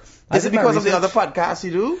it because of the other podcasts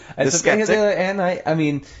you do? The Skeptic?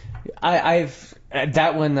 And I've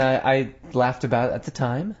that one I laughed about at the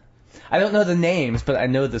time. I don't know the names, but I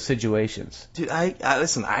know the situations. Dude,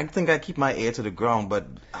 listen, I think I keep my ear to the ground, but...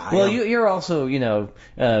 you're also,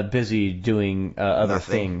 busy doing other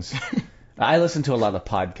things. I listen to a lot of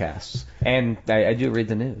podcasts, and I do read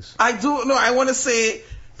the news. I want to say...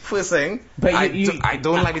 First thing, but I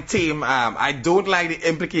don't like the team. I don't like the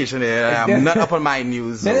implication there. I'm not up on my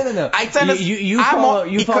news. No. I tend you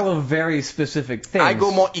follow very specific things. I go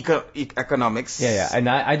more economics. Yeah, and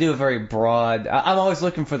I do a very broad. I'm always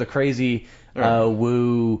looking for the crazy,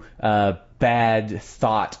 woo, bad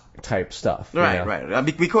thought type stuff. Right.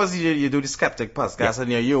 Because you do the Skeptic podcast,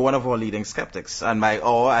 and you're one of our leading skeptics. And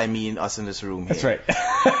I mean us in this room here. That's right.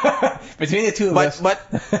 Between the two of us. But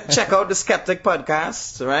check out the Skeptic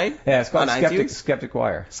podcast, right? Yeah, it's called Skeptic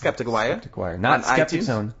Wire. Skeptic Wire. Not Skeptic iTunes.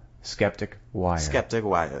 Zone. Skeptic Wire. Skeptic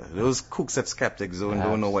Wire. Those cooks at Skeptic Zone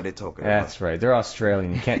don't know what they're talking about. That's right. They're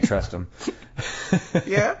Australian. You can't trust them.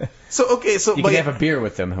 Yeah. So okay. So You but can have a beer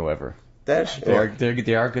with them, however. that's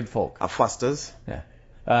They are good folk. Fosters. Yeah.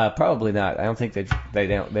 Probably not. I don't think they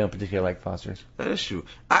don't particularly like Fosters. That is true.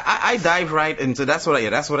 I dive right into that's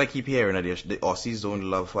what I keep hearing. That the Aussies don't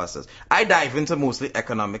love Fosters. I dive into mostly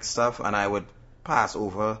economic stuff, and I would pass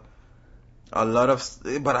over a lot of.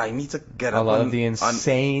 But I need to get up A lot on of the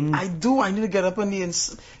insane. I do. I need to get up on the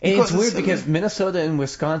insane. And it's weird because Minnesota and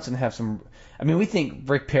Wisconsin have some. I mean, we think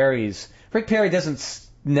Rick Perry doesn't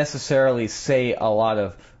necessarily say a lot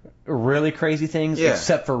of really crazy things,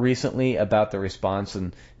 except for recently about the response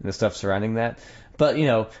and the stuff surrounding that. But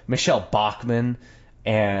Michelle Bachmann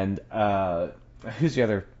and who's the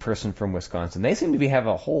other person from Wisconsin? They seem to have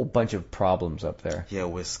a whole bunch of problems up there. Yeah,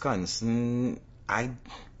 Wisconsin.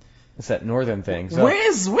 It's that northern thing. So,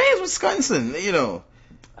 where's Wisconsin?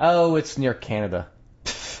 Oh, it's near Canada.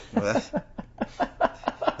 Well,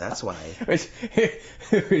 that's why.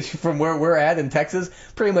 Which, from where we're at in Texas,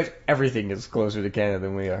 pretty much everything is closer to Canada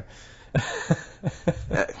than we are.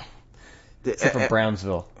 Except for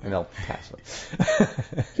Brownsville and El Paso.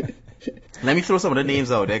 Let me throw some of the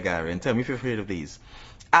names out there, Gary, and tell me if you're afraid of these.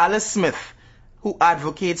 Alice Smith, who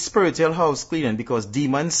advocates spiritual house cleaning because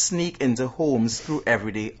demons sneak into homes through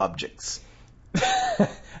everyday objects.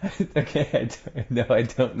 Okay, I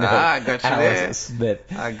don't know. I got you Alice there.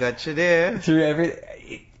 Smith. I got you there. Through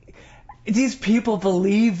these people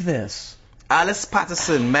believe this. Alice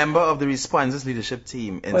Patterson, member of the Responses leadership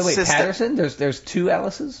team, Wait, Patterson? There's two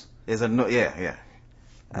Alices? There's yeah.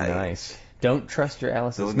 Nice. Don't trust your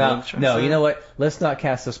Alices. Don't trust you them. know what? Let's not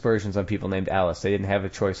cast aspersions on people named Alice. They didn't have a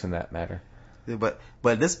choice in that matter. But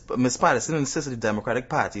this Miss Patterson insists the Democratic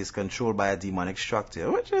Party is controlled by a demonic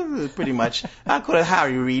structure, which is pretty much I call it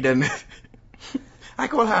Harry Reid and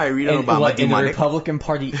Obama what, demonic. And the Republican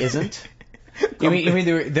Party isn't? You mean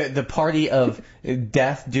the party of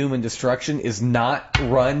death, doom, and destruction is not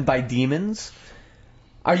run by demons?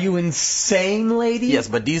 Are you insane, lady? Yes,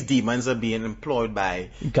 but these demons are being employed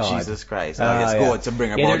by God. Jesus Christ. God to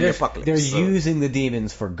bring about the apocalypse. They're using the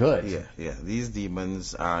demons for good. Yeah. These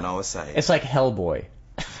demons are on our side. It's like Hellboy.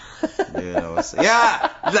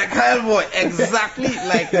 Yeah, like Hellboy. Exactly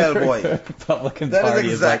like Hellboy. Republican That Party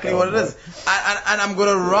is exactly like what it is. And I'm going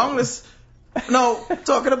to wrong this. Now,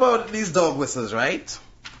 talking about these dog whistles, right?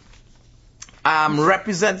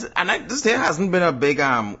 There hasn't been a big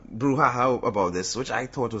brouhaha about this, which I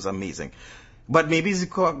thought was amazing. But maybe it's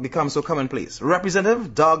become so commonplace.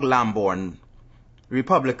 Representative Doug Lamborn,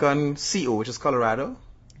 Republican CO, which is Colorado.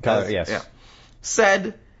 Yes. Yeah.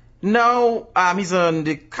 Said, no, he's on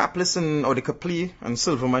the Caplis and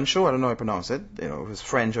Silverman show. I don't know how to pronounce it. If it's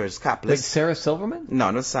French or it's Caplis. Like Sarah Silverman?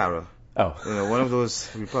 No, not Sarah. Oh. One of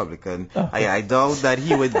those Republican. I doubt that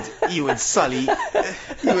he would sully.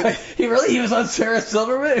 He was on Sarah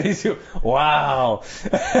Silverman? Wow.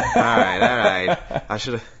 All right. I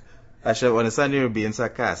should understand you were being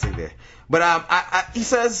sarcastic there. But he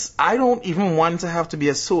says, I don't even want to have to be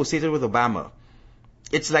associated with Obama.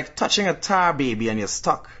 It's like touching a tar baby and you're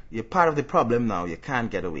stuck. You're part of the problem now. You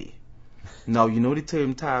can't get away. Now, the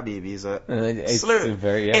term tar baby is a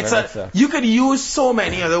slur. You could use so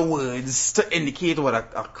many other words to indicate what a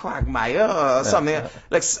quagmire or something.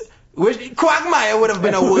 Which quagmire would have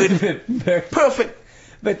been a word perfect.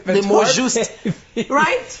 But the more just,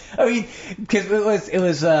 right? I mean, because it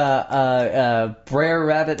was Brer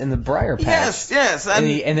Rabbit in the Briar Patch. Yes, and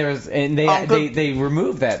they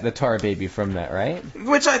removed the tar baby from that, right?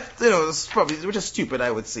 Which which is stupid,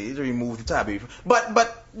 I would say, to remove the tar baby.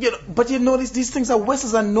 But these things are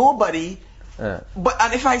whistles and nobody. And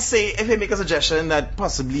if I make a suggestion that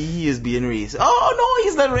possibly he is being racist, oh no,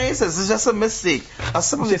 he's not racist. It's just a mistake, a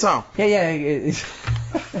slip of the tongue. Yeah.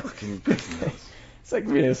 Fucking. It's like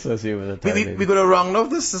being associated with a tar baby. We're gonna wrong now.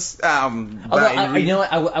 This is I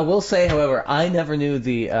will say, however, I never knew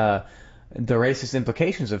the racist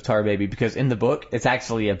implications of tar baby because in the book it's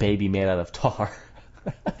actually a baby made out of tar.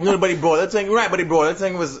 No, but he brought that thing right. But he brought that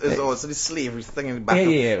thing is also the slavery thing in the back.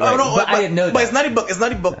 Yeah. Right. But I didn't know that. But it's not the book. It's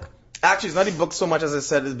not the book. Actually, it's not the book so much as I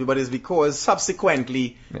said, but it's because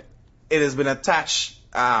subsequently it has been attached.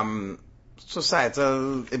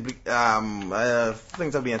 Societal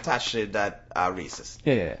things have been attached to it that are racist.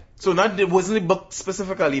 Yeah. So it wasn't the book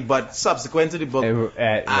specifically, but subsequent to the book,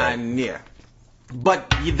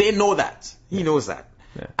 But they know that. He knows that,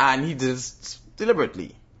 and he did it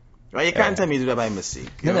deliberately. Right? You can't tell me to do that by mistake.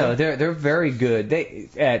 No, they're very good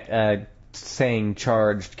at saying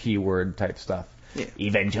charged keyword type stuff. Yeah.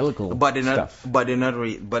 Evangelical stuff. But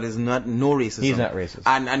it's not no racism. He's not racist.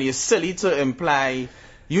 And you're silly to imply.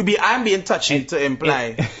 I'm being touchy to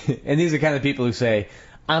imply. And these are kind of people who say,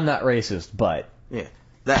 I'm not racist, but. Yeah.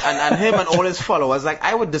 And him and all his followers, like,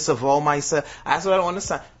 I would disavow myself. That's what I don't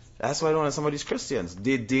understand. That's why I don't understand some of these Christians.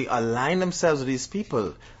 They align themselves with these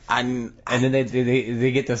people. And then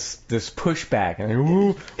they get this pushback. And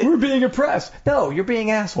ooh, we're being oppressed. No, you're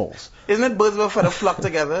being assholes. Isn't it birds of a feather flock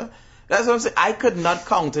together? That's what I'm saying. I could not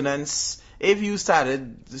countenance if you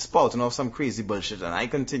started spouting off some crazy bullshit and I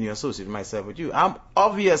continue associating myself with you. I'm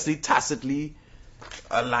obviously tacitly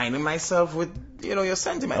aligning myself with, your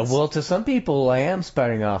sentiments. Well, to some people, I am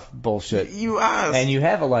spouting off bullshit. You are. And you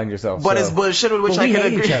have aligned yourself. But it's bullshit with which I can agree.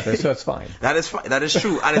 We hate each other, so it's fine. That is fine. That is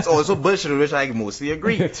true. And it's also bullshit with which I mostly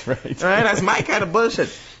agree. That's right. Right? That's my kind of bullshit.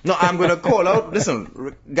 No, I'm going to call out.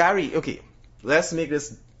 Listen, Gary, okay, let's make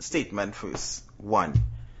this statement first. One,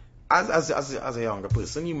 as a younger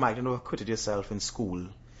person, you might have acquitted yourself in school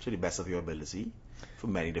to the best of your ability for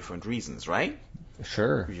many different reasons, right?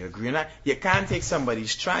 Sure. You agree on that? You can't take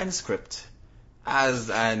somebody's transcript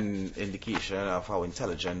as an indication of how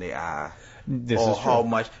intelligent they are, or how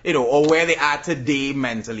much, or where they are today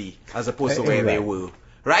mentally, as opposed to where they were.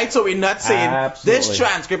 Right? So we're not saying this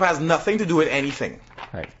transcript has nothing to do with anything.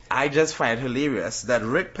 Right. I just find it hilarious that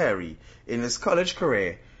Rick Perry, in his college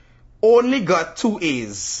career, only got 2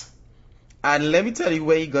 A's. And let me tell you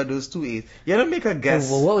where he got those 2 A's. You don't make a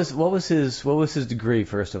guess. Well, what was his degree,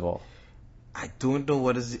 first of all? I don't know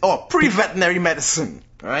what is it. Oh, pre-veterinary medicine,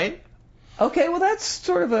 right? Okay, well that's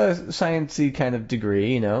sort of a sciencey kind of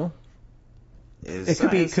degree,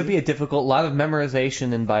 It could be a difficult, lot of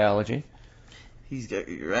memorization in biology. He's got,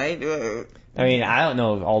 right? I mean, I don't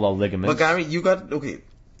know all the ligaments. But Gary, you got,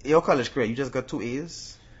 your college career, you just got 2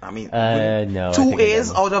 A's? I mean, no. 2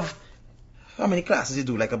 A's out of, how many classes you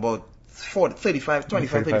do? Like about 40, 35,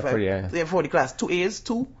 25, 35? 40, yeah. 40 class. 2 A's?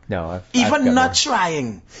 2? No. Even not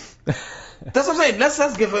trying. That's what I'm saying.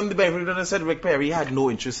 Let's give him the benefit that I said Rick Perry had no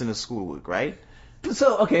interest in his schoolwork, right?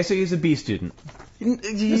 So he's a B student.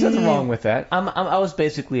 There's nothing wrong with that. I was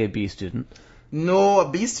basically a B student. No, a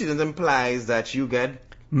B student implies that you get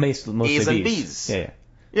mostly A's and B's. Yeah.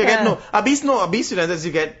 You get a B student is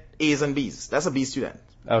you get A's and B's. That's a B student.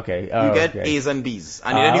 Okay. You get A's and B's,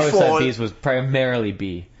 and then you fall. B's was primarily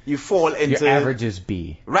B. You fall into your average is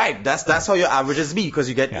B. Right. That's how your average is B, because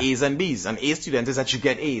you get A's and B's. And A student is that you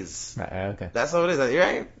get A's. Right, okay. That's how it is.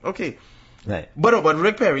 Right? Okay. Right. But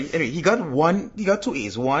Rick Perry, anyway, he got 2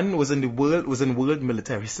 A's. One was in world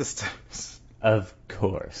military systems. Of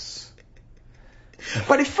course.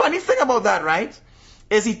 But the funny thing about that, right,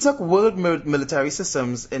 is he took world military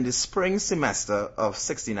systems in the spring semester of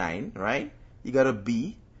 '69, right? He got a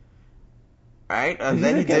B. Right? And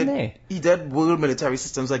then he did world military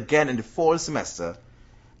systems again in the fall semester.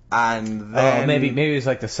 And then maybe it was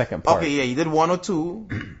like the second part. Okay, yeah, he did 102.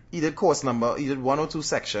 He did 102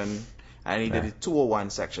 section, and he did the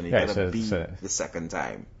 201 section. He got a B the second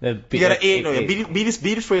time. He got an A. No, B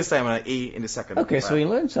the first time and an A in the second. Okay, so he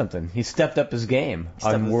learned something. He stepped up his game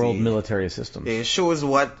on world military systems. Yeah, it shows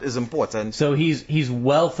what is important. So he's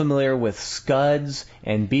well familiar with Scuds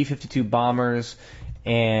and B-52 bombers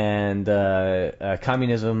and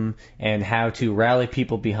communism and how to rally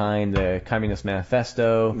people behind the Communist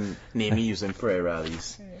Manifesto. Namely using prayer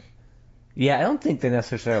rallies. Yeah, I don't think they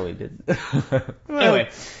necessarily did. Anyway.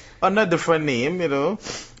 Under a different name,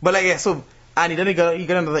 But and he got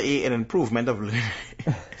another A in improvement of learning.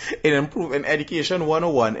 in education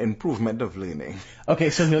 101, improvement of learning. Okay,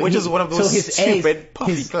 so which is one of those stupid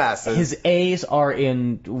puffy classes. His A's are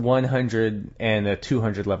in 100 and a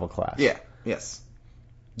 200 level class. Yeah, yes.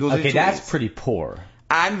 Okay, that's pretty poor.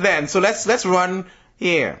 And then, so let's run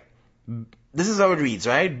here. This is how it reads,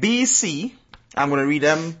 right? B, C. I'm going to read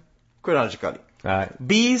them chronologically. All right.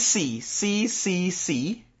 B, C, C, C,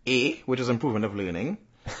 C, A, which is improvement of learning.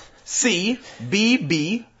 C, B,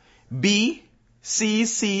 B, B, C,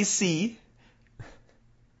 C, C,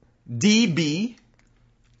 D, B,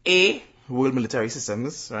 A, world military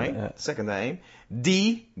systems, right? Second time.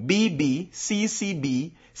 D, B, B, C, C,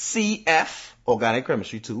 B, C, F, organic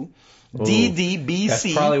chemistry 2. D, D, B, That's C.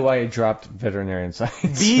 That's probably why you dropped veterinarian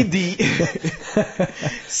science. B, D,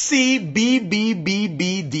 C, B, B, B,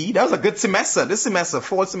 B, D. That was a good semester. This semester,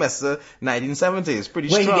 fall semester, 1970 is pretty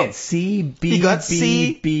strong. Wait, he got C, B, he got B,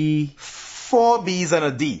 C, B. 4 B's and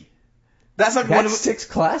a D. That's 6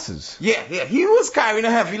 classes. Yeah, he was carrying a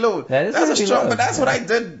heavy load. That's a strong, but that's what I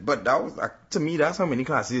did. But that was, to me, that's how many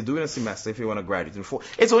classes you do in a semester if you want to graduate in 4.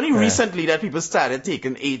 It's only recently that people started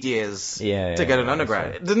taking 8 years to get an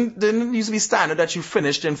undergrad. Didn't used to be standard that you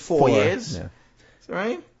finished in 4 years. Yeah.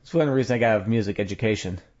 Right? It's one reason I got a music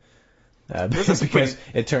education. Because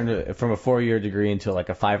it turned from a 4-year degree into like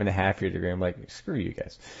a 5.5-year degree. I'm like, screw you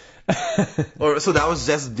guys. So that was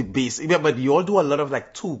just the base. Yeah, but you all do a lot of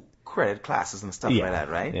like 2 credit classes and stuff like that,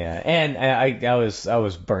 right? Yeah, and I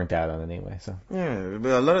was burnt out on it anyway. So Yeah,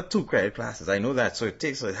 but a lot of 2 credit classes. I know that. So it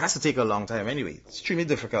has to take a long time anyway. It's extremely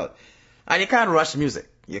difficult. And you can't rush music.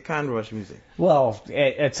 well,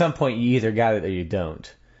 at some point you either got it or you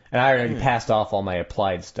don't. And I already passed off all my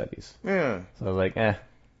applied studies. Yeah. So I was like,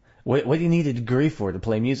 what do you need a degree for to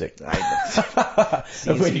play music? I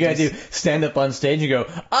What you gotta do? Stand up on stage and go,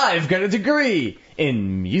 I've got a degree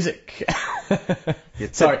in music.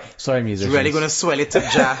 Sorry, musicians. It's really gonna swell your tip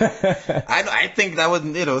jar. I think that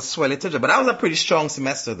would, swell your tip jar. But that was a pretty strong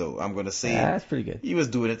semester, though. I'm gonna say. Yeah, that's pretty good. He was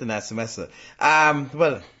doing it in that semester.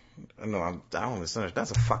 Well, no, I don't understand.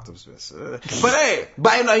 That's a fucked up semester. But hey,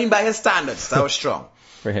 by his standards, that was strong.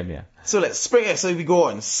 For him, yeah. So so we go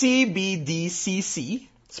on. CBDCC,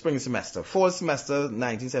 spring semester. Fall semester,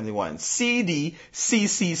 1971.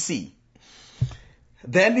 CDCCC.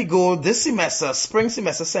 Then we go this semester, spring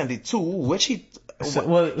semester 72, which he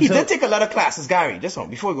did take a lot of classes, Gary. Just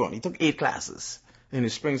one, before we go on. He took 8 classes in the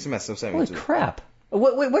spring semester of 72. Holy crap.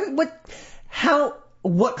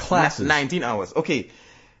 What classes? 19 hours. Okay.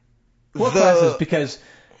 What classes? Because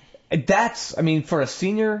for a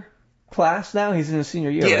senior class now, he's in a senior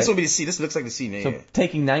year, Yeah, right? this will be this looks like the senior year. So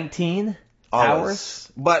taking 19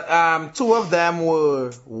 hours? But 2 of them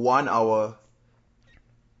were 1 hour.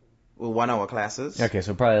 1 hour classes. Okay,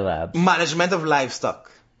 so probably labs. Management of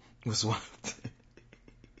livestock was one of them.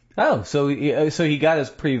 Oh, so he got his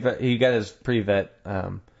pre-vet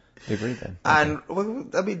degree then. Okay. And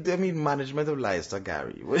I mean management of livestock,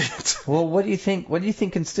 Gary. Well, what do you think? What do you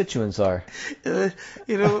think constituents are?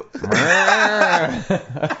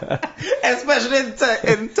 Especially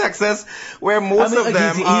in Texas, where most of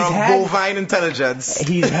them are bovine intelligence.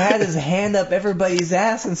 He's had his hand up everybody's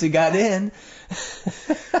ass since he got in.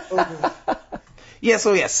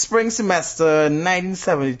 Spring semester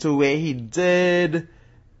 1972, where he did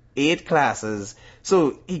 8 classes.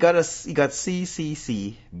 So he got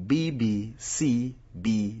CCC, BB, C,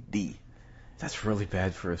 B, D. That's really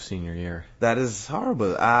bad for a senior year. That is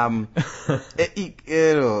horrible. And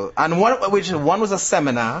one was a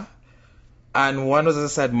seminar, and one was, as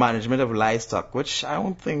I said, management of livestock, which I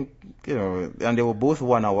don't think, and they were both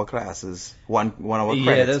 1 hour classes, 1 hour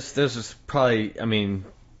credits. Yeah, this is probably,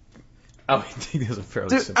 I think those are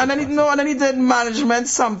fairly simple. And then he did management,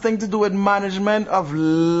 something to do with management of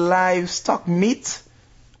livestock meat,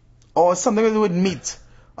 or something to do with meat,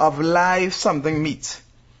 of live something meat.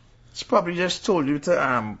 She probably just told you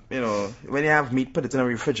to, when you have meat, put it in a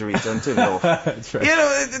refrigerator until it off. That's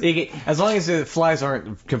right. As long as the flies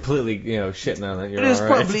aren't completely, shitting on it, you're all right.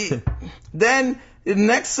 Probably. Then, the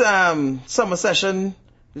next summer session,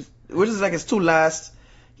 which is like his 2 last,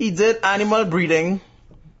 he did animal breeding,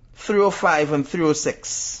 305 and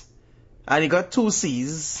 306. And he got 2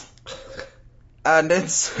 C's. And then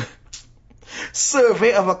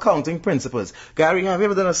survey of accounting principles. Gary, have you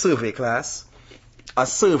ever done a survey class? A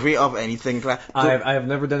survey of anything class? I have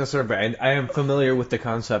never done a survey. I am familiar with the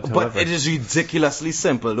concept, however. But it is ridiculously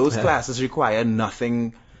simple. Those classes require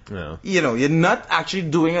nothing. No. You're not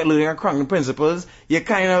actually learning accounting principles. You're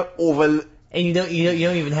kind of over... And you don't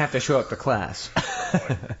even have to show up to class.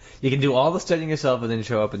 You can do all the studying yourself and then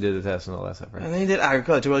show up and do the test and all that stuff, right? And then he did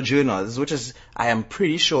agricultural journals, which is, I am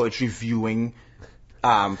pretty sure it's reviewing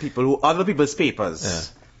other people's papers. Yeah.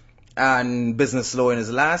 And business law in his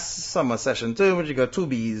last summer session too, which he got 2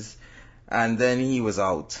 B's, and then he was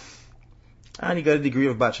out. And he got a degree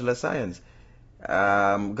of Bachelor of Science.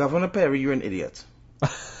 Governor Perry, you're an idiot.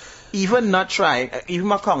 Even not trying,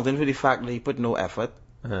 even accounting for the fact that he put no effort,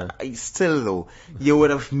 still though, you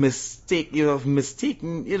would have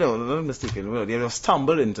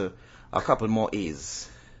stumbled into a couple more A's,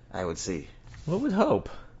 I would say. What would hope?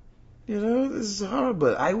 This is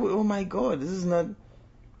horrible. Oh my God, this is not...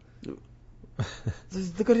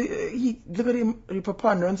 Look at the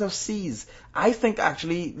preponderance of C's. I think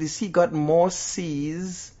actually he got more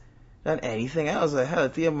C's than anything else. A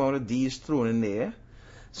healthy amount of D's thrown in there.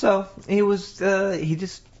 So he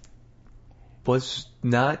just was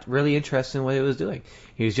not really interested in what he was doing.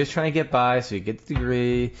 He was just trying to get by so he could get the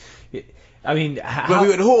degree. But we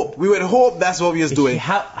would hope that's what he was doing.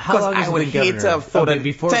 How long has he been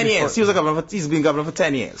governor? 10 years. He was a governor. He's been governor for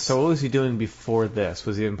 10 years. So what was he doing before this?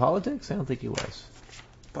 Was he in politics? I don't think he was.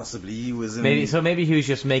 Possibly he was in... Maybe he was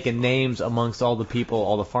just making names amongst all the people,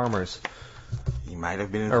 all the farmers. He might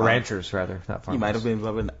have been... Or ranchers, rather, not farmers. He might have been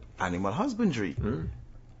involved in animal husbandry.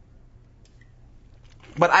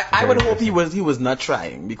 But I would hope he was not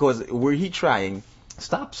trying, because were he trying...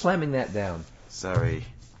 Stop slamming that down. Sorry.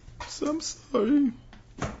 I'm sorry.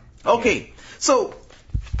 Okay, so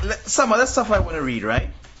some other stuff I want to read, right?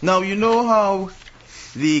 Now, you know how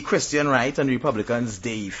the Christian right and Republicans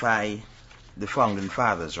deify the founding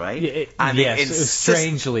fathers, right? And yes,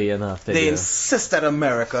 strangely enough. They insist that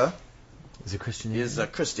America is a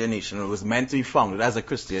Christian nation. It was meant to be founded as a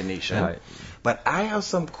Christian nation. Right. But I have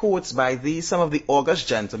some quotes by some of the august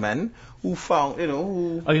gentlemen who found,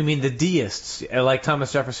 who... Oh, you mean the deists, like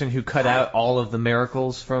Thomas Jefferson, who cut out all of the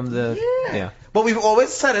miracles from the... Yeah. But we've always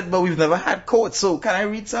said it, but we've never had quotes. So can I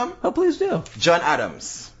read some? Oh, please do. John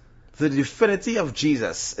Adams. The divinity of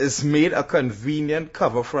Jesus is made a convenient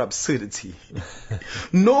cover for absurdity.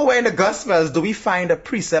 Nowhere in the Gospels do we find a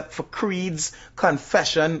precept for creeds,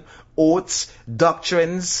 confession, oaths,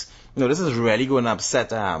 doctrines. This is really going to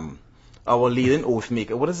upset our leading oath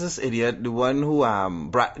maker. What is this idiot? The one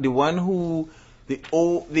who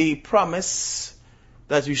the promise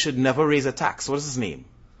that you should never raise a tax. What is his name?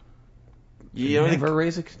 Never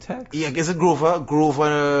raise a tax? Yeah, is it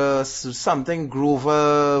Grover something?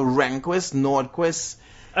 Grover Rehnquist, Nordquist?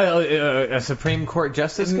 A Supreme Court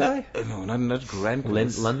Justice guy? No, not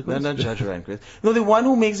Rehnquist. Lundquist? Not Judge Rehnquist. No, the one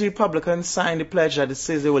who makes the Republicans sign the pledge that it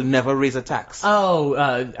says they will never raise a tax. Oh,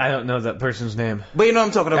 I don't know that person's name. But you know what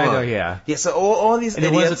I'm talking about. I know, yeah. Yeah, so all these and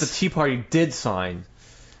idiots... the ones that the Tea Party did sign,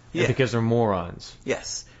 because they're morons.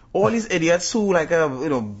 Yes. All these idiots who,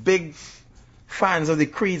 big fans of the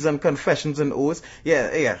creeds and confessions and oaths.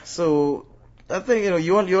 Yeah. So, I think,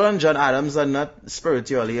 you and John Adams are not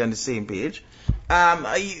spiritually on the same page. John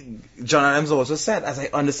Adams also said, as I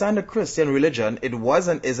understand the Christian religion, it was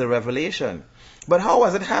and is a revelation. But how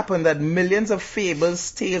has it happened that millions of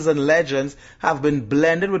fables, tales, and legends have been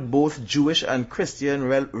blended with both Jewish and Christian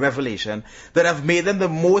revelation that have made them the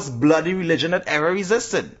most bloody religion that ever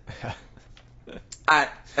existed?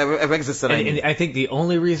 Ever existed. And I think the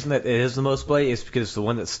only reason that it is the most bloody is because it's the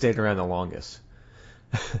one that stayed around the longest.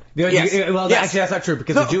 Actually, that's not true,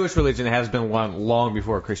 because the Jewish religion has been long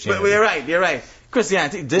before Christianity. But you're right.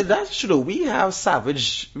 Christianity, that's true. We have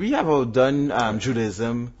outdone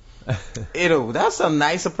Judaism. That's some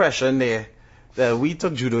nice oppression there. That we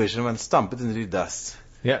took Judaism and stomped it into the dust.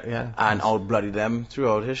 Yeah. And outblooded them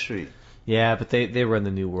throughout history. Yeah, but they run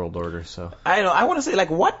the New World Order, so. I want to say,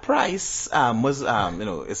 what price was,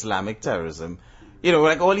 Islamic terrorism?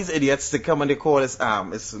 All these idiots, they come and they call us,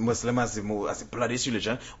 it's Muslim as the bloodiest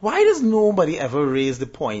religion. Why does nobody ever raise the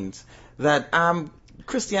point that,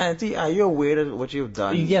 Christianity, are you aware of what you've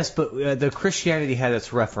done? Yes, but the Christianity had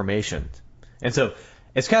its Reformation. And so,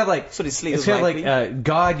 it's kind of like,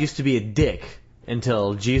 God used to be a dick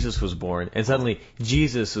until Jesus was born, and suddenly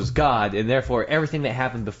Jesus was God, and therefore everything that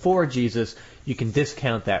happened before Jesus, you can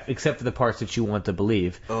discount that, except for the parts that you want to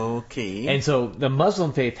believe. Okay. And so the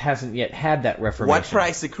Muslim faith hasn't yet had that Reformation. What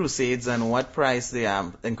price the Crusades and what price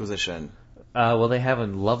the Inquisition? Well, they have a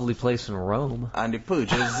lovely place in Rome. And the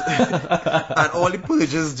purges. And all the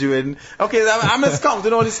purges during... Okay, I'm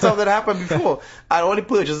discounting all the stuff that happened before. And all the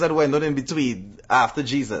purges that went on in between after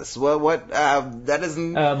Jesus. That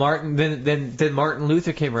isn't... Then Martin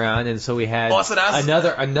Luther came around, and so we had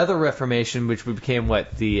another Reformation, which became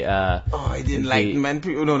what? The... Enlightenment...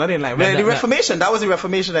 No, not the Enlightenment. The Reformation. That was the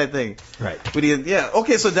Reformation, I think. Right.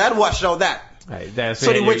 Okay, so that washed out that. Right,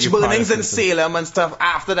 so the witch burnings in Salem and stuff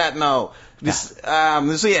after that now.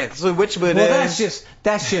 So witch burnings. Well,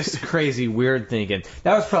 that's just crazy weird thinking.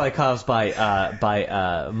 That was probably caused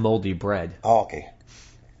by moldy bread. Oh, okay.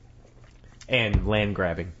 And land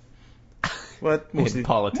grabbing. What? Mostly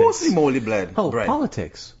politics. Mostly moldy bread. Oh,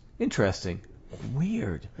 politics. Interesting.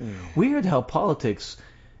 Weird. Weird how politics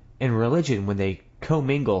and religion, when they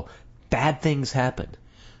commingle, bad things happen.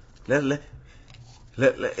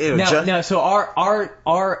 So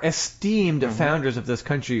our esteemed founders of this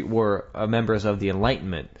country were members of the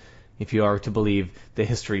Enlightenment, if you are to believe the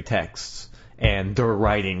history texts and their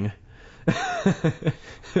writing.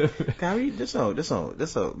 Gary, this out.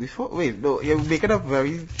 You're making a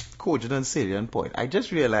very cogent and salient point. I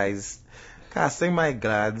just realized, casting my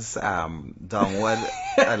glance downward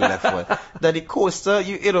and leftward, that the coaster,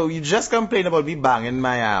 you just complained about me banging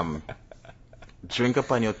my drink up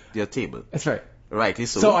on your table. That's right. Rightly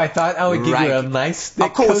so. So I thought I would give you a nice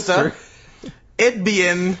thick coaster. It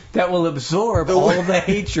being... that will absorb all the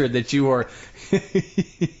hatred that you are...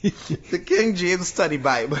 The King James Study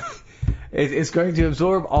Bible. It's going to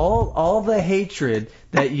absorb all the hatred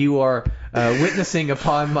that you are witnessing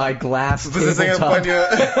upon my glass tabletop.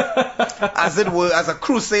 As it were, as a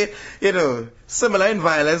crusade, similar in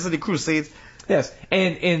violence to the crusades. Yes,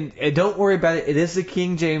 and don't worry about it. It is the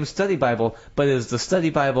King James Study Bible, but it is the Study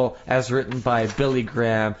Bible as written by Billy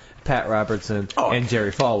Graham, Pat Robertson, and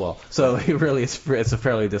Jerry Falwell. So it's a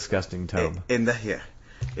fairly disgusting tome.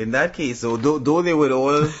 In that case, so though they would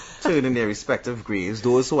all turn in their respective graves,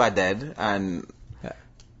 those who are dead, and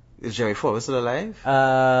is Jerry Falwell still alive?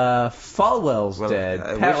 Falwell's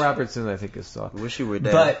dead. Pat Robertson, I think, is still. I wish he were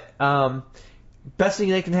dead. But best thing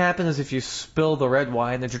that can happen is if you spill the red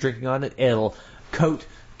wine that you're drinking on it, it'll coat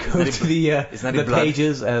the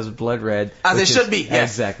pages as blood red. As it should be,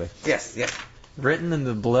 yes. Exactly. Yes. Written in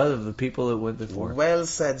the blood of the people that went before. Well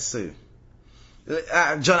said, Sue.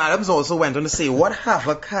 John Adams also went on to say, what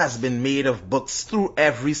havoc has been made of books through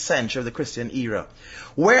every century of the Christian era?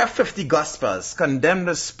 Where are 50 Gospels, condemned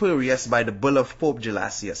as spurious by the bull of Pope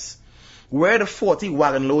Gelasius? Where are the 40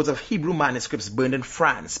 wagon loads of Hebrew manuscripts burned in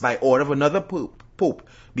France by order of another pope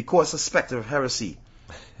because suspected of heresy?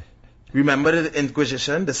 Remember the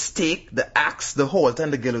Inquisition, the stake, the axe, the halter,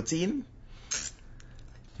 and the guillotine?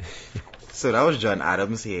 So that was John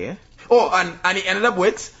Adams here. Oh, and he ended up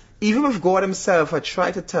with, even if God himself had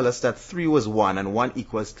tried to tell us that 3 was 1 and 1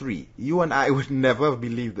 equals 3, you and I would never have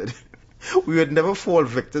believed it. We would never fall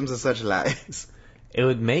victims of such lies. It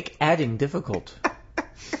would make adding difficult.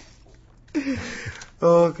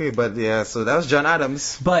 Okay, but yeah, so that was John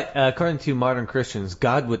Adams. But according to modern Christians,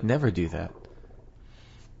 God would never do that.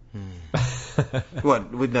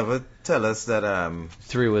 What? Would never tell us that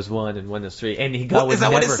 3 was 1 and 1 is 3. And is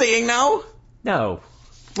that what it's saying now? No.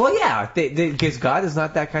 Well, yeah, because God is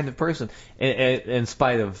not that kind of person, in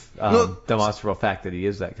spite of demonstrable fact that he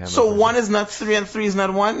is that kind of person. So 1 is not 3 and 3 is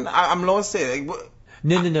not 1? I'm lost here.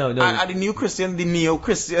 No. Are the new Christians, the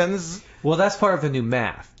neo-Christians? Well, that's part of the new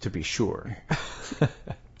math, to be sure.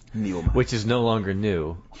 Neo-math. Which is no longer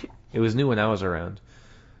new. It was new when I was around.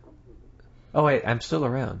 Oh, wait, I'm still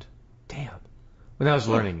around. Damn. When I was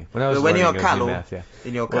learning. When you were Calo, math, yeah.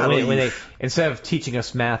 In your Calo, when they, instead of teaching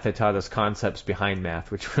us math, they taught us concepts behind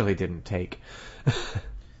math, which really didn't take.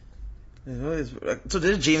 So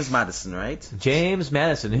this is James Madison, right? James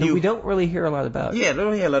Madison, who we don't really hear a lot about. Yeah,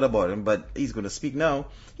 don't hear a lot about him, but he's going to speak now.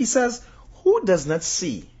 He says, who does not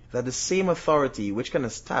see that the same authority which can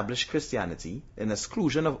establish Christianity in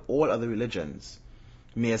exclusion of all other religions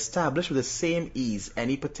may establish with the same ease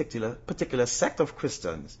any particular sect of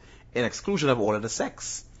Christians in exclusion of all other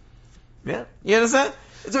sects? Yeah. You understand?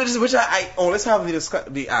 Which I always have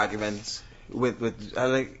the argument with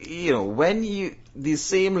like, you know, when these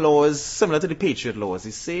same laws, similar to the Patriot laws,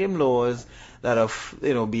 the same laws that are,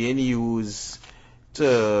 you know, being used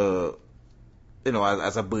to, you know,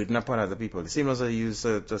 as a burden upon other people, the same laws are used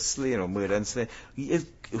to slay, you know, murder and slay,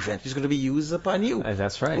 eventually it's going to be used upon you.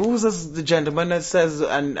 That's right. Who's the gentleman that says,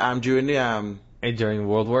 during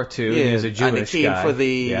World War II, he was a Jewish and they came guy. for the,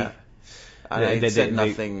 yeah. and I said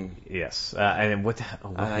nothing. Yes. And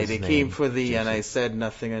they came for the, and I said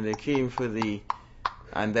nothing, and they came for the,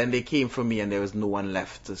 and then they came for me, and there was no one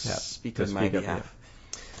left to speak on my behalf.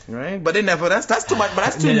 Right? But they never, that's too much, but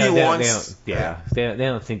that's too nuanced. They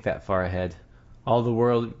don't think that far ahead. All the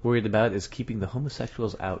world worried about is keeping the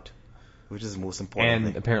homosexuals out. Which is the most important and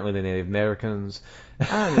thing. Apparently the Native Americans.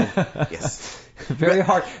 Yes. Very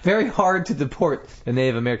hard to deport the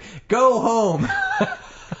Native Americans. Go home!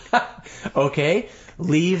 Okay,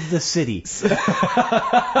 leave the city.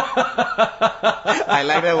 I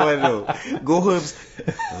like that one though. Go home.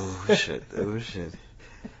 Oh shit. That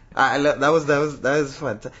was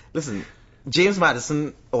fun. Listen, James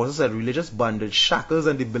Madison also said religious bondage shackles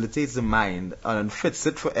and debilitates the mind and unfits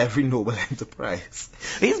it for every noble enterprise.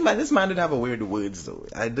 This man didn't have a weird words though.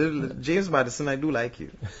 James Madison, I do like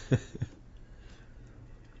you.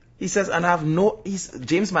 He says,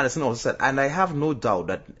 James Madison also said, and I have no doubt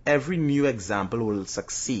that every new example will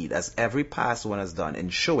succeed, as every past one has done, in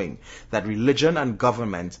showing that religion and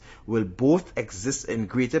government will both exist in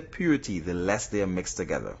greater purity the less they are mixed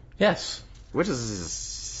together. Yes. Which is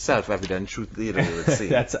self-evident truth, you would say.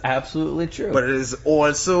 That's absolutely true. But it is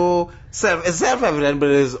also self-evident, but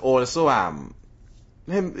it is also him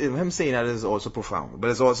saying that is also profound.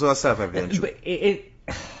 But it's also a self-evident truth.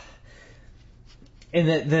 And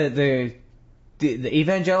the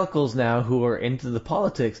evangelicals now who are into the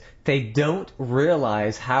politics, they don't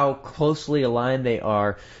realize how closely aligned they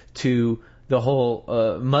are to the whole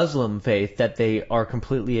Muslim faith that they are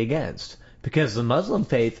completely against. Because the Muslim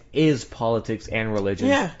faith is politics and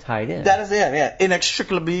religion tied in. That is it, yeah.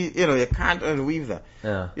 Inextricably, you can't unweave that.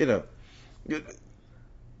 Yeah.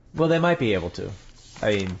 Well, they might be able to.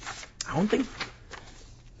 I mean, I don't think.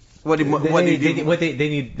 They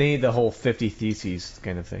need the whole 50 Theses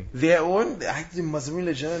kind of thing. Their own, the Muslim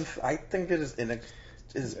religion, I think it is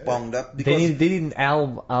is bound up They because need an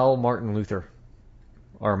Al Martin Luther.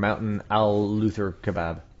 Or Mountain Al Luther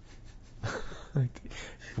kebab.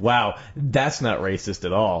 Wow, that's not racist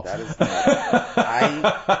at all. that is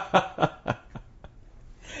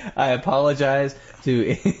I apologize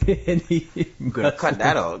to any. I'm gonna cut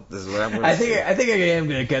that out. This is what I'm gonna I say. think I am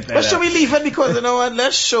gonna cut that. But should out. we leave it? Because you know what?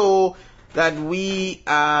 Let's show that we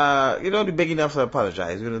are, big enough to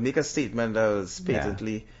apologize. We're gonna make a statement that was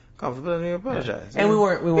patently comfortable and we apologize. And we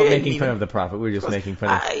weren't Yeah, making fun even- of the prophet. We were just making fun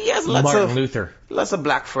of he has lots Martin of Luther. lots of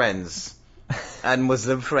black friends and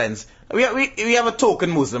Muslim friends. We have a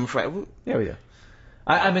token Muslim friend. Yeah, we do.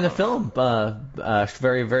 I'm in a film,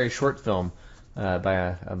 very very short film,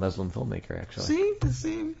 by a Muslim filmmaker actually. See the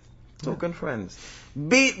same token friends.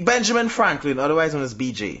 Benjamin Franklin, otherwise known as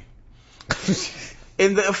BJ.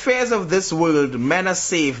 In the affairs of this world, men are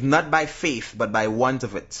saved not by faith but by want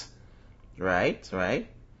of it. Right.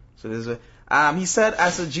 So there's he said,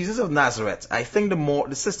 as a Jesus of Nazareth, I think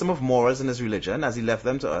the system of morals in his religion, as he left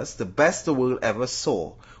them to us, the best the world ever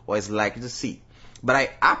saw or is likely to see. But I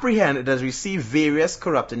apprehend it has received various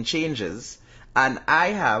corrupting changes, and I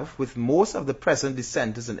have, with most of the present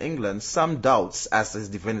dissenters in England, some doubts as to his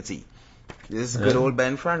divinity. This is good old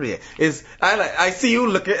Ben Franklin. I see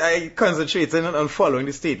you concentrating on following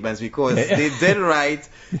the statements because they did write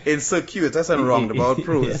in circuitous and roundabout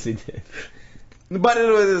prose. Yes, he did. But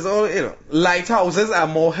it was all, lighthouses are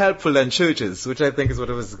more helpful than churches, which I think is what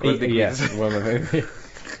it was called. Yes, one of my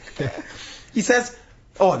favorite. He says,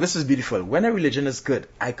 oh, this is beautiful. When a religion is good,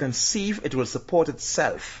 I conceive it will support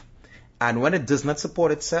itself. And when it does not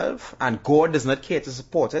support itself, and God does not care to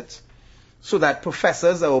support it, so that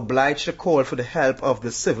professors are obliged to call for the help of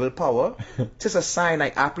the civil power, 'tis a sign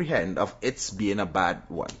I apprehend of its being a bad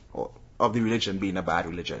one, or of the religion being a bad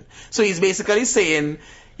religion. So he's basically saying,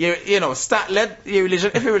 let your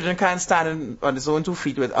religion, if your religion can't stand on its own 2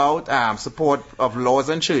 feet without support of laws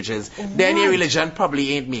and churches, then your religion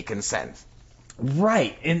probably ain't making sense.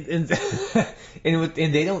 Right, and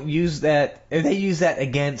they don't use that. They use that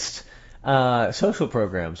against social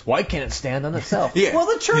programs. Why can't it stand on itself? Yeah. Well,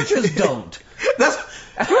 the churches don't. That's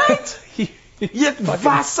right. Yet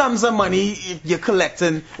vast sums of money you're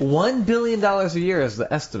collecting. $1 billion a year is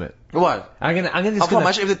the estimate. What? I'm gonna Of how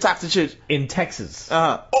much if the tax the church? in Texas.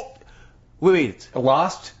 Wait.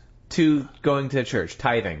 Lost to going to church,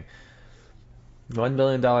 tithing. $1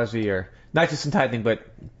 billion a year. Not just in tithing,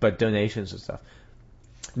 but donations and stuff.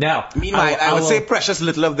 Now, Meanwhile, I would say precious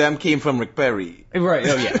little of them came from Rick Perry. Right.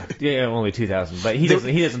 Oh yeah, only 2,000. But he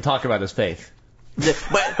doesn't talk about his faith.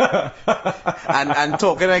 But and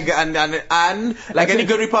talking and like any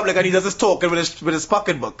good Republican, he does his talking with his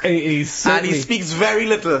pocketbook, And he speaks very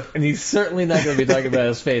little. And he's certainly not going to be talking about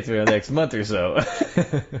his faith for the next month or so.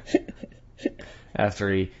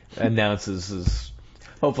 After he announces his,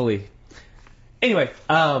 hopefully. Anyway,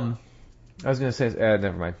 I was going to say,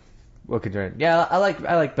 never mind. We'll continue. Yeah, I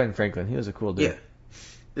like Ben Franklin. He was a cool dude. Yeah.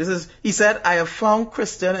 He said, I have found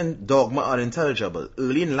Christian and dogma unintelligible.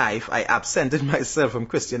 Early in life, I absented myself from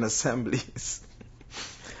Christian assemblies.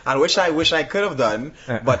 And which I wish I could have done,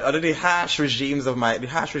 but under the harsh regime of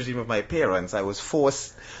my parents, I was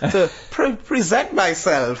forced to present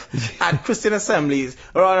myself at Christian assemblies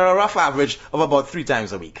on a rough average of about 3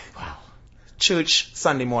 times a week. Wow. Church,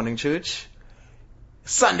 Sunday morning church,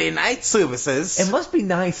 Sunday night services. It must be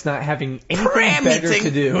nice not having anything prayer better meeting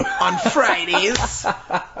to do. on Fridays.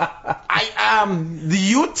 The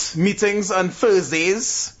youth meetings on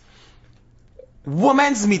Thursdays.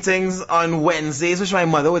 Women's meetings on Wednesdays, which my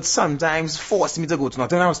mother would sometimes force me to go to.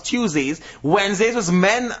 Not when I was Tuesdays. Wednesdays was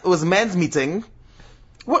men's meeting.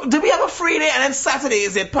 Did we have a free day? And then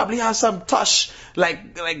Saturdays they'd probably have some tush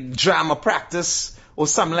like drama practice or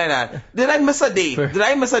something like that. Did I miss a day? Did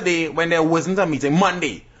I miss a day when there wasn't a meeting?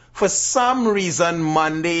 Monday. For some reason,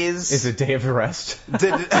 Mondays Is a day of rest.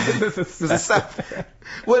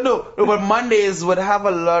 Well, no, but Mondays would have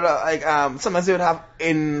a lot of sometimes they would have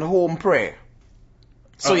in-home prayer.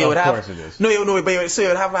 So you would have. Of course it is. So you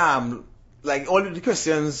would have like all of the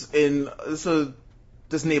Christians in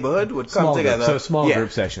this neighborhood would come Small group, together. so small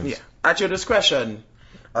group sessions. Yeah. At your discretion,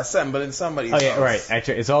 assemble in somebody's house. Right.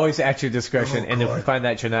 Actually, it's always at your discretion, and if God. you find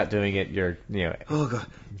that you're not doing it, you're Oh God,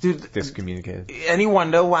 dude. discommunicated. Any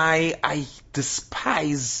wonder why I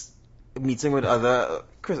despise meeting with other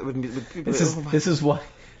with people?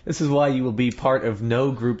 This is why you will be part of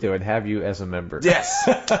no group that would have you as a member. Yes.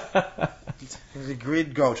 The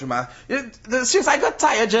great grouch, man. Since I got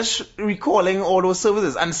tired just recalling all those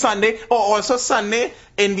services. And Sunday, also Sunday,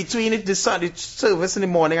 in between the Sunday service in the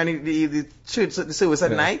morning and the church the service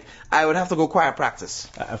at night, I would have to go choir practice.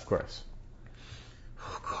 Of course.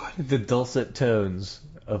 Oh The dulcet tones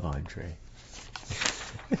of Andre.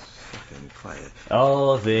 Fucking quiet.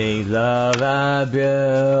 All things love are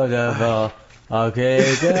beautiful.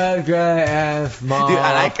 Okay, good, great, and small. Dude,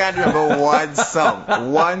 and I can't remember one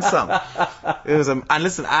song. One song. It was and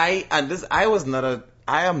listen, I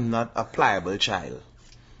am not a pliable child.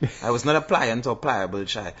 I was not a pliant or pliable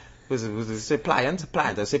child. Was it say pliant?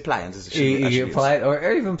 Pliant. I say pliant. Pliant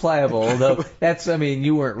or even pliable. Although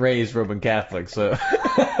you weren't raised Roman Catholic, so.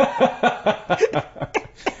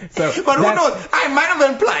 But who knows? I might have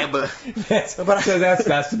been pliable. So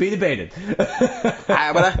that's to be debated. But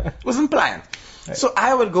I wasn't pliant. So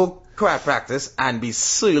I would go choir practice and be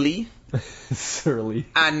surly. Surly.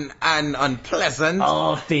 And unpleasant.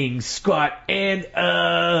 All things squat and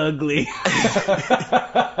ugly.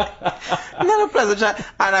 Not a pleasant child.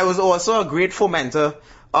 And I was also a great fomenter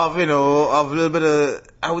of a little bit of,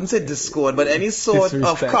 I wouldn't say discord, but any sort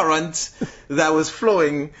of current that was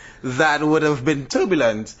flowing that would have been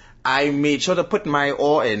turbulent. I made sure to put my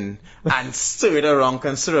oar in and stir it around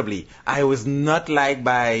considerably. I was not liked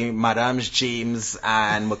by Madams James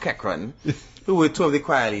and McEachran, who were two of the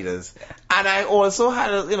choir leaders. And I also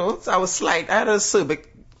had I was slight. I had a acerbic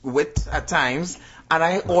wit at times, and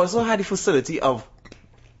I also had the facility of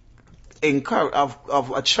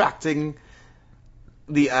attracting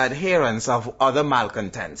the adherence of other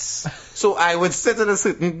malcontents. So I would sit in a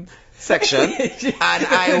certain section, and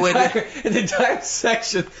I would an entire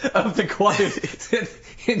section of the choir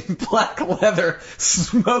in black leather,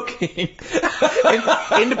 smoking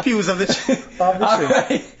in the pews of the church.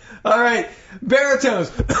 All right, baritones.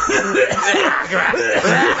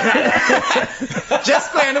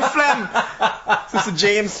 Just playing the phlegm, Sister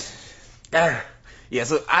James. Yeah,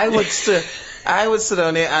 so I would sit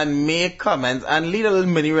down there and make comments and lead a little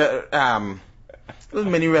mini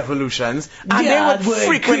revolutions, and they would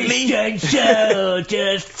frequently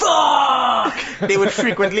just fuck. They would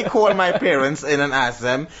frequently call my parents in and ask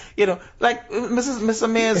them, like Mr.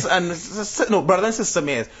 Mayers and brother and sister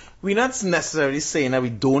Mayers. We're not necessarily saying that we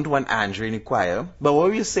don't want Andre in the choir, but what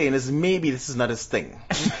we're saying is maybe this is not his thing.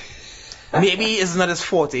 Maybe it's not his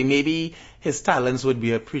forte. Maybe his talents would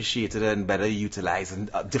be appreciated and better utilized in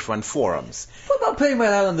different forums. What about putting him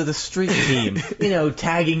out onto the street team?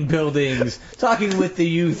 Tagging buildings, talking with the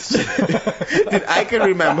youths. Dude, I can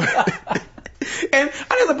remember. And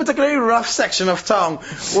there's a particularly rough section of town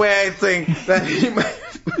where I think that he might,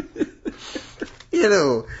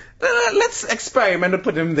 let's experiment to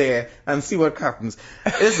put him there and see what happens.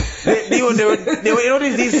 They were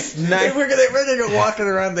these nice. We're gonna go walking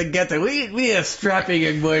around the ghetto. We need a strapping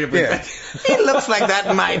young boy to protect. Yeah. It looks like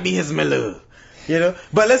that might be his milieu,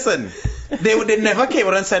 But listen, they never came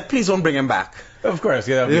out and said, please don't bring him back. Of course,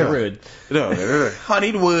 that would be rude. No.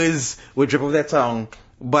 Honeyed words would drip off their tongue,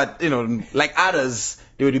 but like others,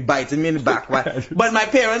 they would be biting me in the back. But my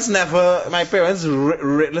parents never. My parents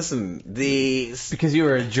listen. Because you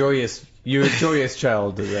were a joyous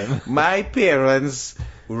child to them. My parents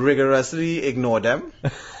rigorously ignored them,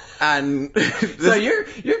 and so your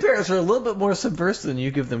parents were a little bit more subversive than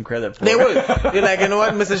you give them credit for. They would. They're like,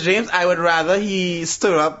 what, Mrs. James? I would rather he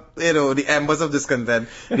stir up, the embers of discontent.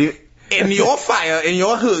 In your fire, in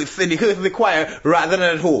your hearth, in the hearth of the choir, rather than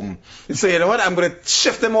at home. So you know what? I'm going to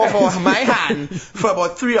shift them off of my hand for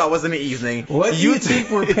about 3 hours in the evening. What do you think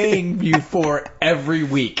we're paying you for every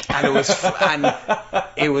week? And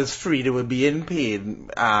it was free. They were being paid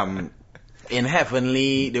in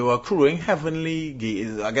heavenly. They were accruing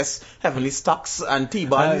heavenly stocks and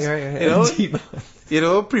T-bonds.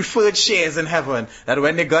 Preferred shares in heaven. That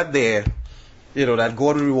when they got there, that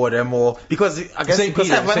God will reward them more. Because I guess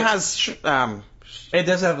heaven has... it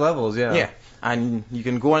does have levels, yeah. Yeah. And you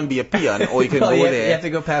can go and be a peon, or you can go there. You have to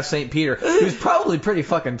go past St. Peter, who's probably pretty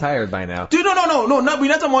fucking tired by now. Dude, no. We're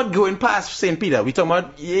not talking about going past St. Peter. We're talking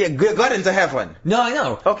about got into heaven. No, I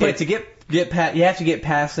know. Okay. But to get past, you have to get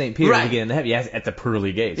past St. Peter to get into heaven. Yeah, at the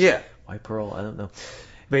pearly gates. Yeah. Why pearl? I don't know.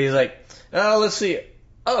 But he's like, let's see.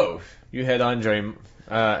 Oh, you had Andre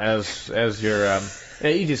as your...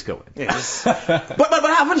 you just go in. Yes. but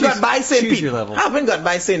haven't got by St. Peter. Your level. Haven't got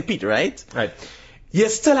by St. Peter, right? Right. You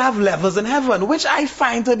still have levels in heaven, which I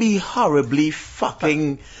find to be horribly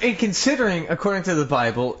fucking... And considering, according to the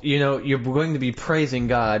Bible, you're going to be praising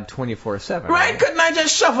God 24/7. Right? Couldn't I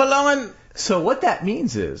just shuffle along and... So what that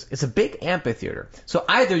means is, it's a big amphitheater. So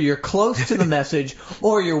either you're close to the message,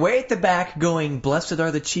 or you're way at the back going, blessed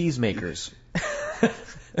are the cheesemakers.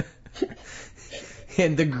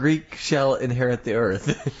 And the Greek shall inherit the earth.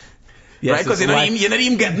 Yes, right, because you're not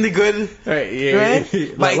even getting the good. Right, yeah.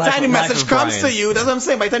 Right? By the time the message comes to you, that's what I'm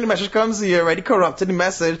saying. By the time the message comes to you, you're already corrupted the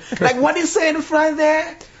message. Like, what are you saying in front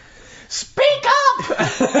there? speak up!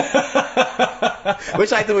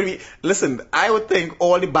 Which I think would be, listen, I would think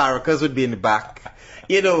all the barrackers would be in the back.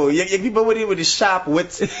 You know, people with the sharp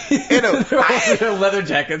wits, you know. Their leather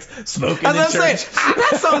jackets, smoking in As I'm church. saying,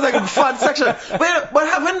 that sounds like a fun section. But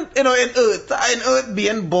having, you know, in Earth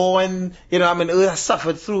being born, you know, I'm in Earth, I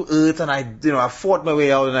suffered through Earth, and I fought my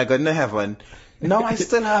way out, and I got into heaven. Now I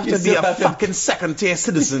still have to be a fucking second-tier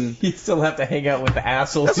citizen. You still have to hang out with the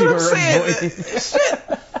assholes. That's what I'm saying. Shit.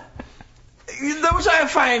 Which I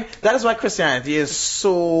find, that is why Christianity is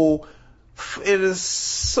so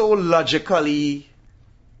logically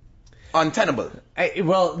untenable.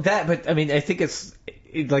 But I mean, I think it's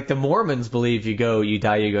like the Mormons believe you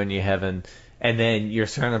die, you go into heaven, and then you're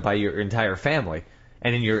surrounded by your entire family,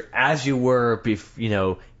 and then you're as you were,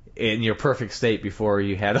 in your perfect state before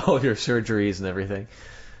you had all your surgeries and everything.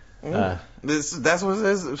 That's what it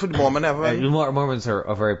is for the Mormon ever. Mormons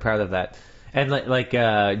are very proud of that, and like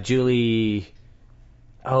Julie,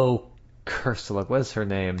 curse the luck, what is her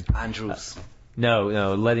name? Andrews.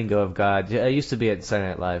 No, Letting Go of God. I used to be at Saturday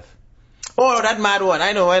Night Live. Oh, that mad one.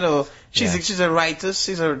 I know. She's a writer.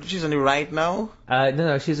 She's on the right now.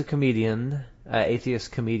 No, she's a comedian,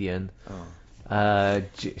 atheist comedian. Oh.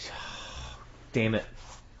 Damn it.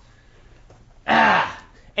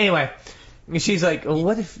 Anyway, she's like, well,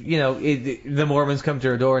 what if, the Mormons come to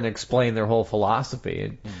her door and explain their whole philosophy,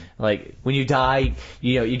 and like when you die,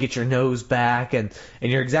 you get your nose back, and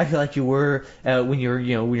you're exactly like you were when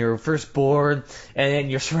you were first born, and then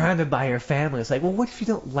you're surrounded by your family. It's like, well, what if you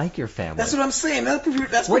don't like your family? That's what I'm saying.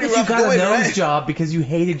 That's what if you got going, a nose right? job because you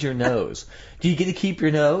hated your nose? Do you get to keep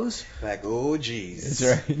your nose? Like, oh jeez.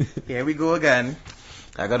 That's right. Here we go again.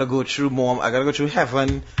 I gotta go through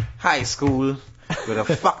heaven, high school, with a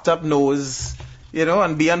fucked up nose,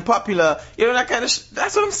 and be unpopular. That kind of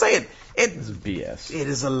that's what I'm saying. It's BS. It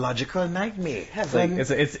is a logical nightmare. Heaven.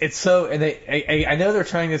 It's so, and I know they're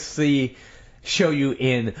trying to show you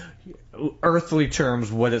in earthly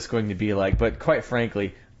terms what it's going to be like, but quite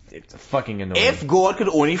frankly, it's fucking annoying. If God could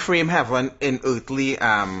only frame heaven in earthly,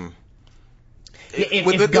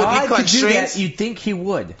 if God could do that, you'd think He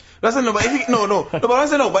would. But if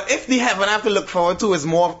the heaven I have to look forward to is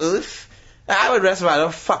more of earth, I would just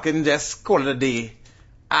rather fucking just call it a day,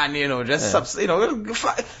 and give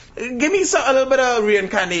me a little bit of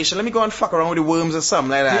reincarnation. Let me go and fuck around with the worms or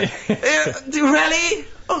something like that. Really?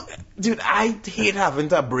 Oh, dude, I hate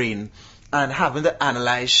having a brain and having to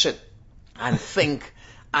analyze shit and think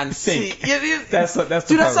and see. That's a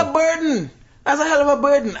burden. That's a hell of a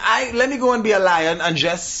burden. Let me go and be a lion and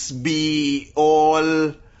just be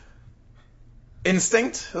all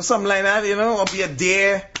instinct or something like that, or be a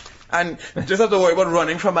deer and just have to worry about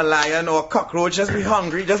running from a lion or a cockroach. Just be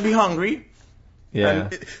hungry. Yeah.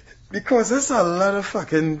 And because there's a lot of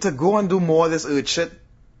fucking to go and do more of this earth shit.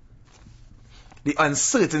 The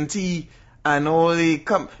uncertainty and all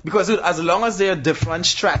because dude, as long as there are different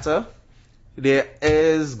strata, there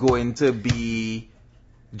is going to be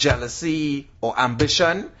jealousy or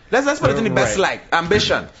ambition. Let's put it in the best light.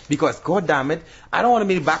 Ambition. Because, god damn it, I don't want to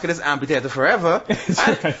be in the back of this amphitheater forever.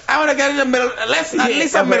 I want to get in the middle, at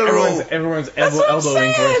least a middle row. Everyone's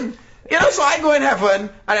elbowing for it. So I go in heaven,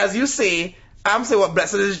 and as you say, I'm saying, what,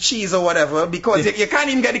 blessed is the cheese or whatever, because you can't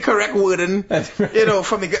even get the correct wording,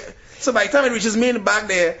 from the... So by the time it reaches me in the back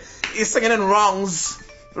there, he's singing in wrongs,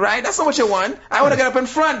 right? That's not what you want. I want to get up in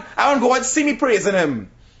front. I want to go and see me praising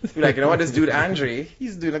him. You're like, what, this dude Andre,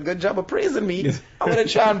 he's doing a good job of praising me. I'm going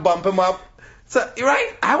to try and bump him up. So,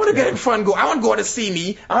 right? I want to get in front, I want God to see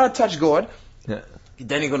me. I want to touch God. Yeah.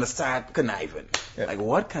 Then you're going to start conniving. Yeah. Like,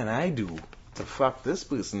 what can I do to fuck this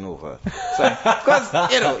person over? Because,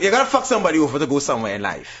 you got to fuck somebody over to go somewhere in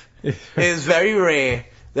life. It's very rare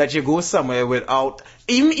that you go somewhere without,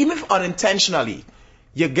 even if unintentionally,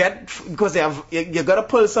 you got to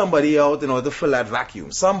pull somebody out in order to fill that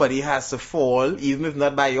vacuum. Somebody has to fall, even if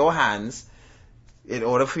not by your hands, in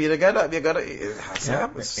order for you to get up. It has to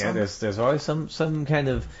happen. Yeah, there's always some kind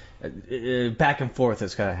of back and forth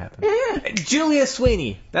that's got to happen. Yeah. Julia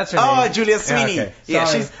Sweeney, that's her name. Oh, Julia Sweeney. Yeah,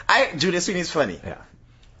 okay. Julia Sweeney's funny. Yeah.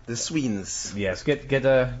 The Sweens. Yes, get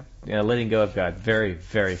Letting Go of God. Very,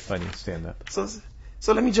 very funny stand-up.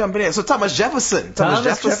 So let me jump in here. So Thomas Jefferson,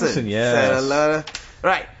 yes. Said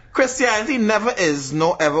right. Christianity never is,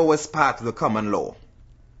 nor ever was part of the common law.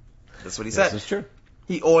 That's what he said. This is true.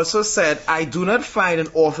 He also said, I do not find in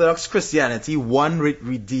Orthodox Christianity one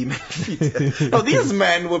redeeming feature. Now, these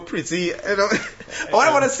men were pretty, what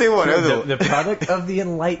I want to say the product of the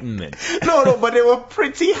Enlightenment. No, but they were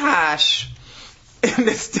pretty harsh in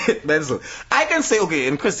this statement. So I can say, okay,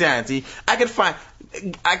 in Christianity, I can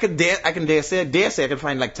dare say I can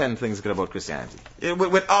find like 10 things good about Christianity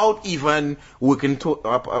without even working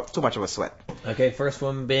up too much of a sweat. Okay, first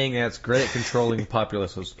one being that's great at controlling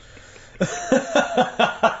populaces.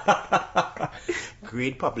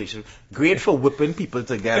 Great population, great for whipping people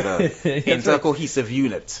together into a cohesive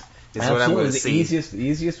unit. Is what I'm going to say. The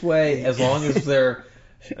easiest way, as long as they're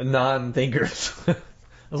non-thinkers,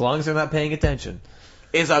 as long as they're not paying attention.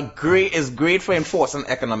 Is great for enforcing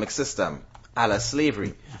economic system, a la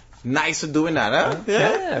slavery. Nice for doing that, huh?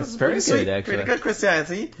 Yeah, it's very good, sweet. actually. Pretty good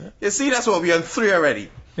Christianity. You see, that's what we're on 3 already.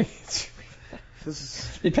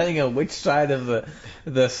 Depending on which side of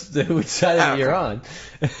which side of it you're on.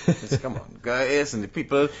 Come on, guys, and the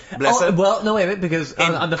people. Blessed. Oh, well, no, wait a minute, because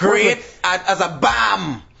on the great as a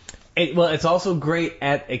bomb. It's also great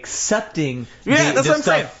at accepting. Yeah, that's what I'm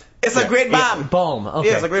saying. It's a great bomb. Yeah, balm. Okay.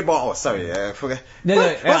 Yeah, it's a great bomb. Oh, sorry, I forgot. No,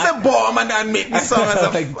 what's a bomb and make me sound as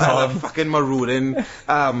a fucking maroon?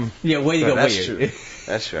 Yeah, way to go. That's true.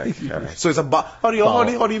 That's right. All right. So it's a bomb. How do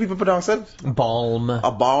you people pronounce it? Balm.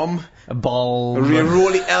 A bomb. A balm. You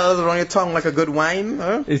roll the L's around your tongue like a good wine.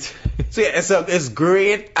 Huh? So yeah, it's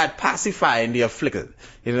great at pacifying the afflicted.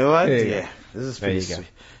 You know what? Yeah. This is pretty sweet.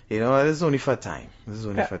 You know, this is only for time.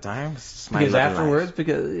 Because afterwards,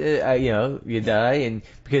 you die, and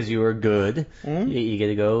because you were good, you get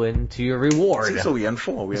to go into your reward. So we on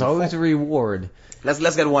 4. There's always a reward. Let's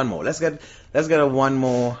get one more. Let's get one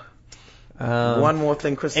more. One more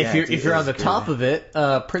thing, Christianity. If you're on the top of it,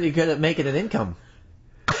 pretty good at making an income.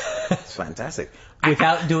 It's fantastic.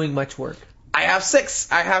 Without doing much work. I have 6.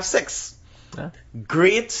 Huh?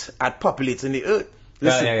 Great at populating the earth.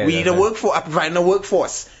 Listen, we need a workforce. At providing a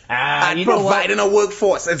workforce. Providing a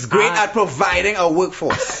workforce. It's great at providing a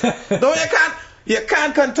workforce. No, you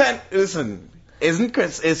can't content. Listen, is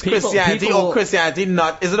Christianity or Christianity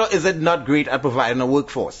not? Is it not great at providing a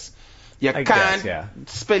workforce? You can't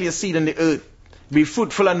spill your seed in the earth. Be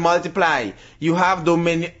fruitful and multiply. You have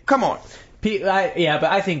dominion. Come on. But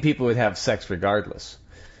I think people would have sex regardless.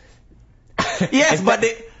 Yes, but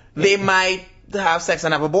they might have sex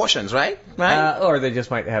and have abortions, right? Or they just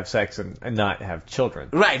might have sex and not have children.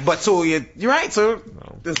 Right, but so you're right. So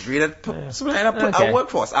just read it. A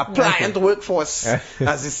workforce, a pliant workforce,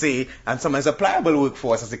 as you say, and sometimes a pliable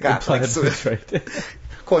workforce, as the Catholic. So, right.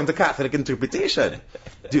 According to Catholic interpretation,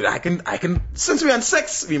 dude, I can. Since we're on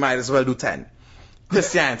 6, we might as well do 10.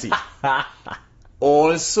 Christianity,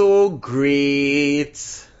 also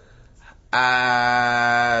great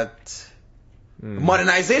at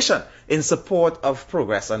modernization. In support of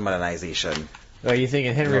progress and modernization. Are you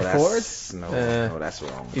thinking Henry Ford? No, that's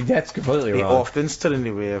wrong. That's completely wrong. They often stood in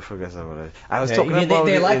the way of progress. I was talking about.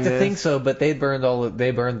 They like to think so, but they burned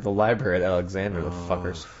the library at Alexander, the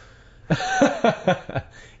fuckers.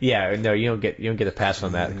 Yeah, no, you don't get a pass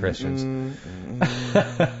on that, Christians.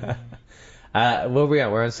 What are we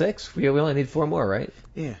on? We're on 6. We only need 4 more, right?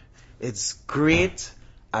 Yeah, it's great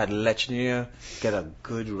at letting you get a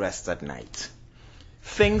good rest at night.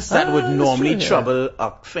 Things that would normally trouble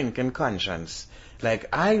a thinking conscience. Like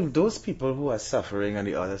those people who are suffering on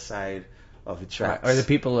the other side of the tracks. Or the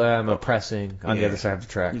people oppressing on the other side of the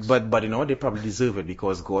tracks. But they probably deserve it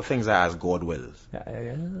because things are as God wills.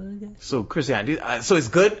 So Christianity, so it's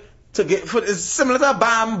good to get. It's similar to a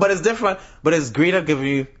bomb, but it's different. But it's great at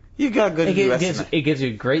giving you got a good rest. It gives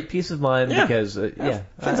you great peace of mind because things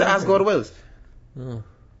are as God wills. Oh.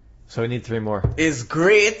 So we need 3 more. Is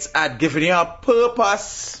great at giving you a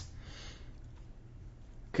purpose.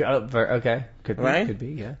 Okay. Could be. Right? Could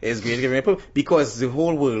be, yeah. It's great at giving you a purpose because the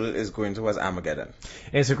whole world is going towards Armageddon.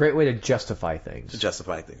 And it's a great way to justify things.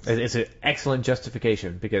 It's an excellent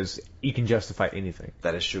justification because you can justify anything.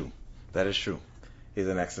 That is true. It's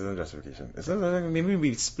an excellent justification. Maybe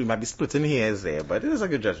we might be splitting hairs there, but it is a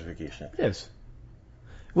good justification. It is.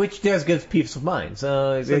 Which does give peace of mind.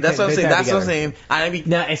 So that's what I'm saying.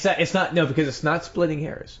 No, it's not. No, because it's not splitting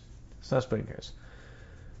hairs.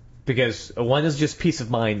 Because one is just peace of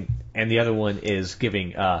mind, and the other one is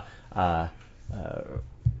giving. That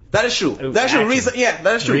is true. That's true. Reason. Yeah,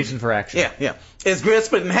 that is true. Reason for action. Yeah. It's great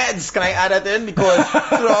splitting heads. Can I add that in? Because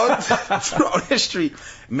throughout history,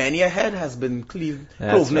 many a head has been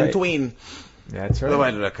cloven in twain. That's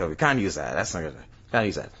right. We can't use that. That's not good. Can't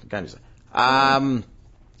use that.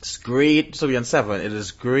 It's great. So we're on 7. It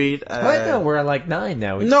is great. No, we're on like 9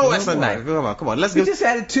 now. No, it's not 9. Come on. We just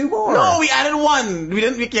added 2 more. No, we added 1.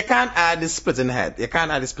 You can't add the splitting head.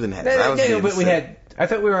 But we had. I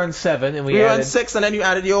thought we were on 7, and we were on 6, and then you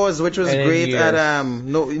added yours, which was great at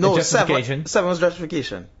 7. 7 was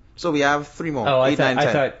justification. So we have 3 more. Oh, 8, 9,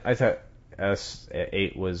 10. I thought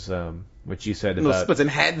 8 was which you said No, about... splitting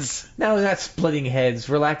heads. No, not splitting heads.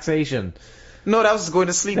 Relaxation. No, that was going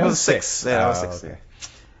to sleep. That It was was 6. Yeah, that was 6.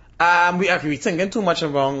 okay. We thinking too much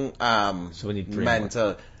about So we need 3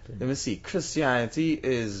 mental. Let me see. Christianity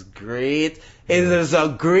is great. It is a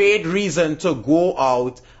great reason to go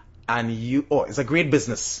out and it's a great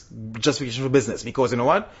business. Justification for business. Because you know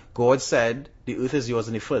what? God said the earth is yours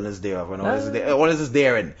and the fullness thereof. And all this is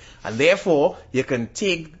therein. And therefore, you can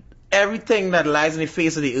take everything that lies in the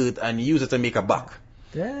face of the earth and use it to make a buck.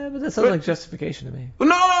 Yeah, but that sounds like justification to me.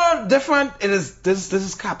 No, different. It is. This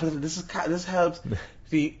is capital. This helps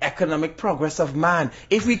the economic progress of man.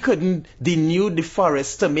 If we couldn't denude the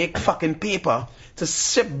forest to make fucking paper to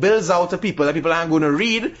ship bills out to people that people aren't going to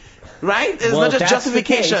read, right? It's not just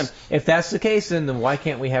justification. If that's the case, then why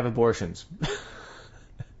can't we have abortions?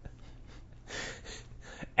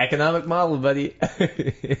 Economic model, buddy.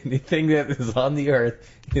 Anything that is on the earth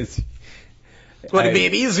is. Well, the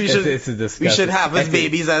babies we should have as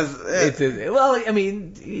babies as. Well, I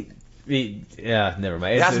mean. Yeah, never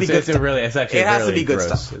mind. It has to be good stuff. It's actually it has really to be good gross.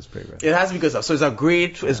 stuff. It's pretty gross. It has to be good stuff. So it's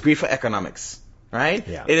great for economics, right?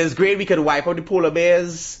 Yeah. It is great. We could wipe out the polar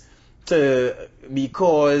bears or we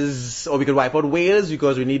could wipe out whales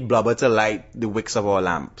because we need blubber to light the wicks of our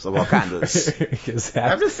lamps, of our candles.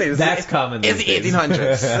 I'm just saying. That's common. It's the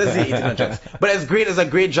 1800s. It's the 1800s. But it's a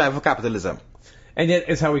great drive for capitalism. And yet,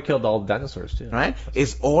 it's how we killed all the dinosaurs too. Right?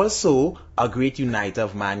 It's also a great uniter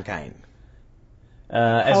of mankind.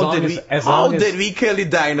 How did we kill the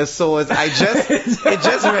dinosaurs? It just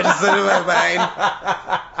registered in my mind.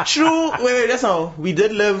 True. Wait, that's all. We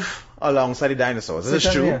did live alongside the dinosaurs. This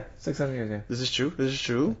is true. 600 years, yeah. This is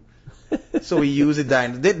true. So we use the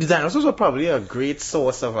dinosaurs. The dinosaurs were probably a great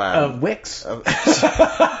source of wicks.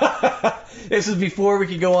 This is before we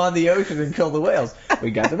could go on the ocean and kill the whales.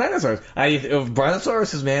 We got the dinosaurs.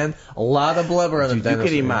 Brontosauruses, man, a lot of blubber on the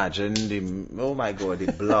dinosaurs. You can imagine the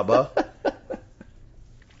blubber.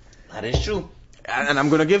 That is true. And I'm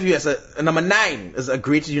going to give you as a number 9 is a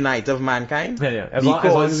great uniter of mankind. Yeah. As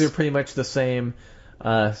long as you're pretty much the same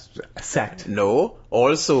sect. No.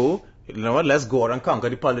 Also, you know what? Let's go out and conquer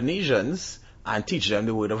the Polynesians and teach them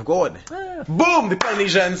the word of God. Boom! The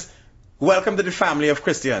Polynesians. Welcome to the family of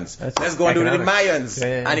Christians. Let's go and do it with the Mayans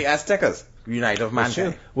and the Aztecas. Uniter of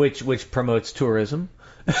mankind. Which promotes tourism.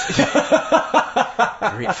 Great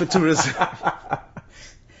for tourism.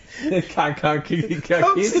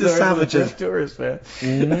 Conquistadors, tourists, man.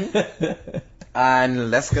 Mm-hmm.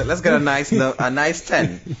 And let's get a nice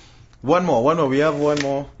 10. One more. We have one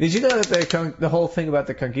more. Did you know that the whole thing about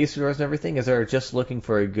the conquistadors and everything is they're just looking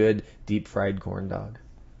for a good deep fried corn dog?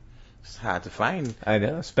 It's hard to find. I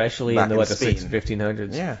know, especially in the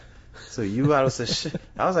 1500s. Yeah. So that was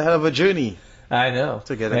a hell of a journey. I know.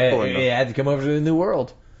 To get a corn dog. They had to come over to the New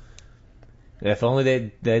World. If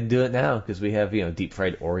only they'd do it now, because we have deep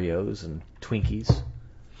fried Oreos and Twinkies.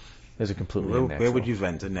 Those are completely unnatural. Where would you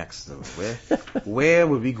venture next, though? Where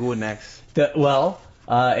would we go next?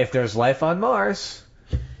 If there's life on Mars.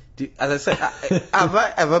 As I said, have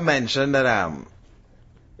I ever mentioned that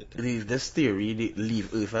this theory, the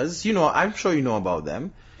leave Earthers? I'm sure you know about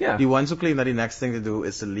them. Yeah. The ones who claim that the next thing to do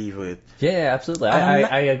is to leave Earth. Yeah, absolutely.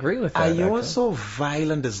 I agree with that. You are so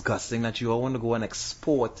vile and disgusting that you all want to go and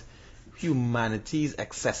export humanity's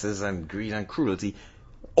excesses and greed and cruelty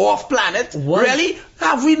off planet. What? Really?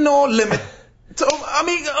 Have we no limit?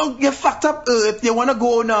 You fucked up Earth. You want to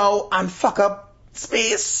go now and fuck up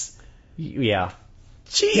space? Yeah.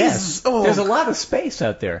 Jeez. Yes. Oh. There's a lot of space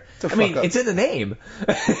out there. It's in the name.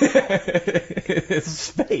 It's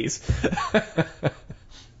space.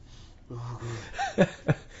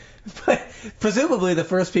 But presumably the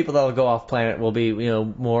first people that will go off planet will be,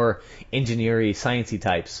 more engineering, sciencey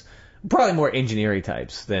types. Probably more engineering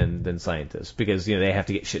types than scientists, because they have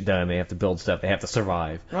to get shit done, they have to build stuff, they have to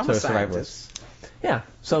survive. I'm a scientist. Yeah,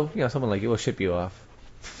 so someone like you will ship you off.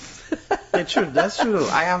 Yeah, true. That's true.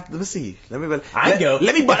 Let me see. Let me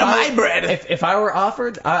butter my bread. If I were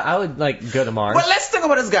offered, I would go to Mars. But let's think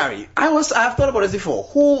about this, Gary. I've thought about this before.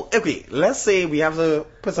 Let's say we have to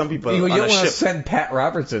put some people on a ship. You don't want to send Pat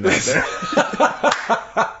Robertson out there.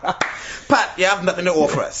 Pat, you have nothing to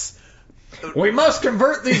offer us. We must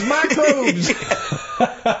convert these microbes.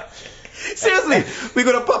 Seriously, we're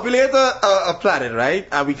going to populate a planet, right?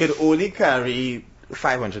 And we can only carry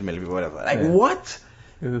 500 million people, whatever. What?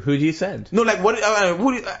 Who do you send? No,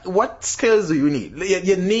 what skills do you need?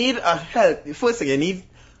 You need a help. First thing, you need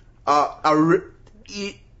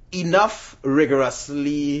enough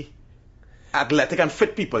rigorously athletic and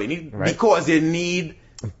fit people. You need because you need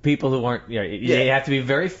people who aren't. They have to be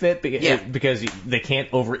very fit because they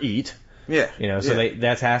can't overeat. Yeah.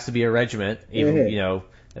 That has to be a regiment. Even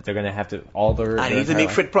that they're going to have to all their. And you need to make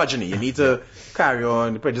fit progeny. You need to carry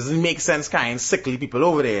on. It doesn't make sense carrying sickly people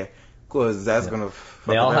over there, because that's going to.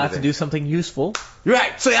 They all have to do something useful.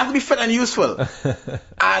 Right, so you have to be fit and useful.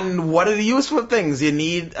 And what are the useful things? You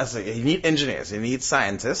need engineers, you need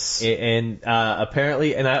scientists, and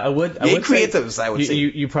apparently, and I would creatives. Say, I would say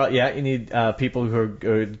you probably you need people who are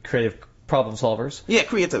creative problem solvers. Yeah,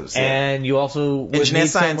 creatives. And you also would engineer need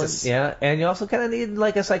scientists. And you also kind of need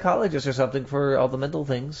like a psychologist or something for all the mental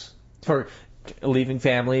things, for leaving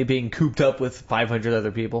family, being cooped up with 500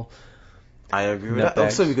 other people. I agree with that.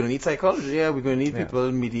 Also, we're going to need psychology. Yeah, we're going to need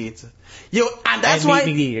people mediate. And that's why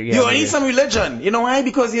you need some religion. You know why?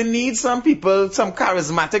 Because you need some people, some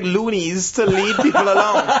charismatic loonies to lead people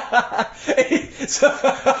along.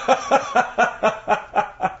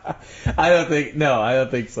 I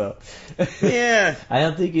don't think so. Yeah. I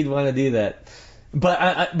don't think you'd want to do that.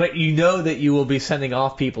 But you know that you will be sending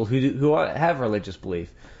off people who have religious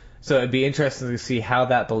belief. So it'd be interesting to see how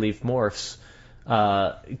that belief morphs.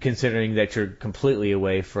 Considering that you're completely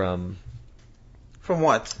away from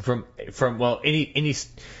what? From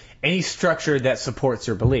any structure that supports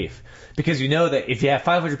your belief. Because you know that if you have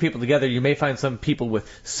 500 people together, you may find some people with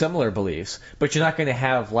similar beliefs, but you're not going to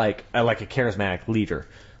have like a charismatic leader.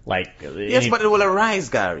 But it will arise,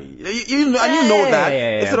 Gary. You know that.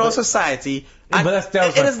 It's our society. And but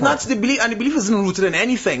it is not the belief, and the belief isn't rooted in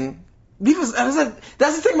anything. That's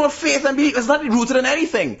the thing about faith and belief. It's not rooted in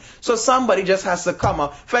anything. So somebody just has to come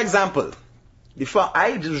up. For example,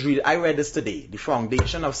 I read this today. The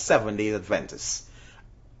foundation of Seventh-day Adventists.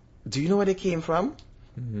 Do you know where they came from?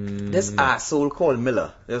 This asshole called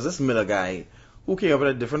Miller. There's this Miller guy who came up with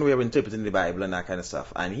a different way of interpreting the Bible and that kind of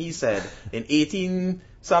stuff. And he said in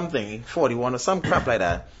 41 or some crap like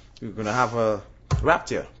that, we're going to have a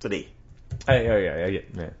rapture today.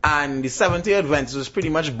 Yeah. And the Seventh-day Adventist was pretty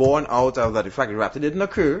much born out of that. The fact the rapture didn't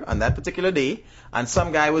occur on that particular day, and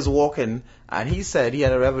some guy was walking, and he said he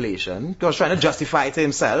had a revelation. He was trying to justify to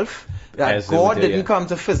himself that God didn't come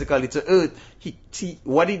to physically to earth.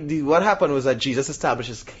 What happened was that Jesus established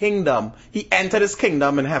his kingdom. He entered his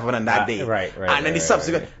kingdom in heaven on that day. And then the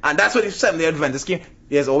subsequent, and that's where the Seventh-day Adventist came.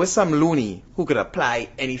 There's always some loony who could apply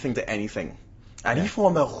anything to anything, and he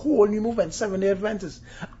formed a whole new movement, Seventh-day Adventist.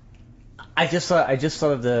 I just thought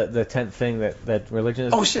of the 10th thing that religion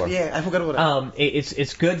is. Oh shit! Yeah, I forgot about that.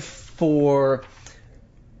 It's good for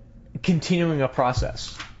continuing a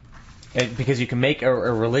process, because you can make a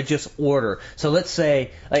religious order. So let's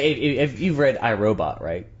say, if you've read I, Robot,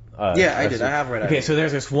 right? Yeah, I did. I have read. Okay, so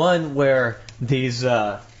there's this one where these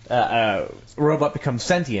robot becomes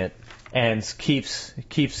sentient and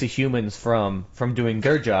keeps the humans from doing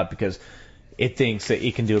their job because it thinks that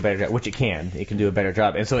it can do a better job, which it can. It can do a better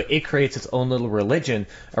job. And so it creates its own little religion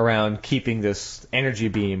around keeping this energy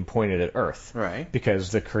beam pointed at Earth. Right.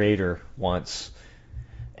 Because the creator wants...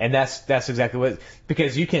 And that's exactly what...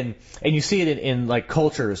 Because you can... And you see it in like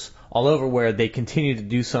cultures all over where they continue to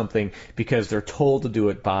do something because they're told to do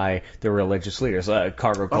it by their religious leaders.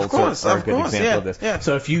 Cargo cults are a good example of this. Yeah.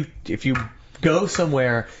 So if you go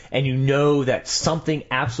somewhere and you know that something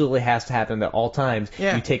absolutely has to happen at all times,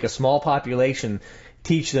 you take a small population,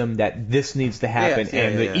 teach them that this needs to happen,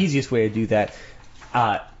 the easiest way to do that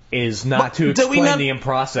is not to explain the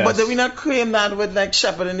process. But did we not claim that with like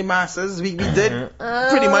shepherding the masses? We did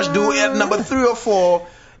pretty much do it. Number 3 or 4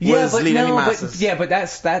 was leading the masses. But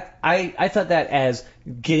that's that. I thought that as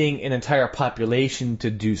getting an entire population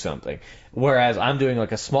to do something. Whereas I'm doing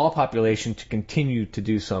like a small population to continue to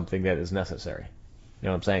do something that is necessary. You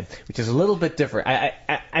know what I'm saying? Which is a little bit different.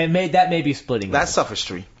 I may be splitting. That's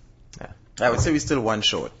sophistry. Yeah. I would say we're still one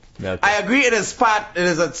short. Okay. I agree. It is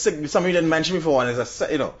something you didn't mention before, and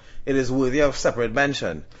it is worthy of separate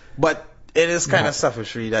mention. But it is kind of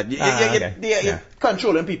sophistry that you're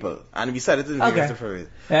controlling people, and we said it in various different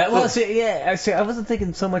ways. I wasn't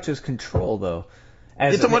thinking so much as control though.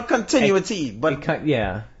 You're talking about continuity, but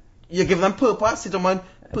you give them purpose. You're talking about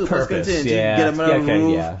purpose. Continuity. Get them in a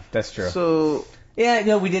roof. Yeah, that's true. So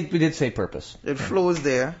we did say purpose. It flows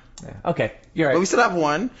there. Yeah. Okay, you're right. But we still have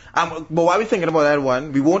one. But while we're thinking about that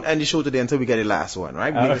one, we won't end the show today until we get the last one,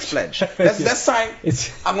 right? We need a pledge. Let's sign.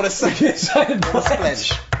 I'm going to sign a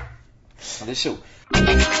pledge on the show.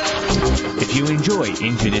 If you enjoy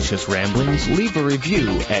Injudicious Ramblings, leave a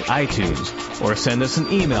review at iTunes or send us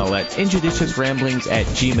an email at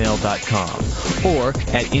injudiciousramblings@gmail.com or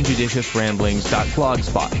at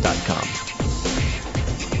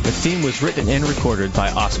injudiciousramblings.blogspot.com. The theme was written and recorded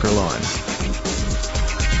by Oscar Lawn.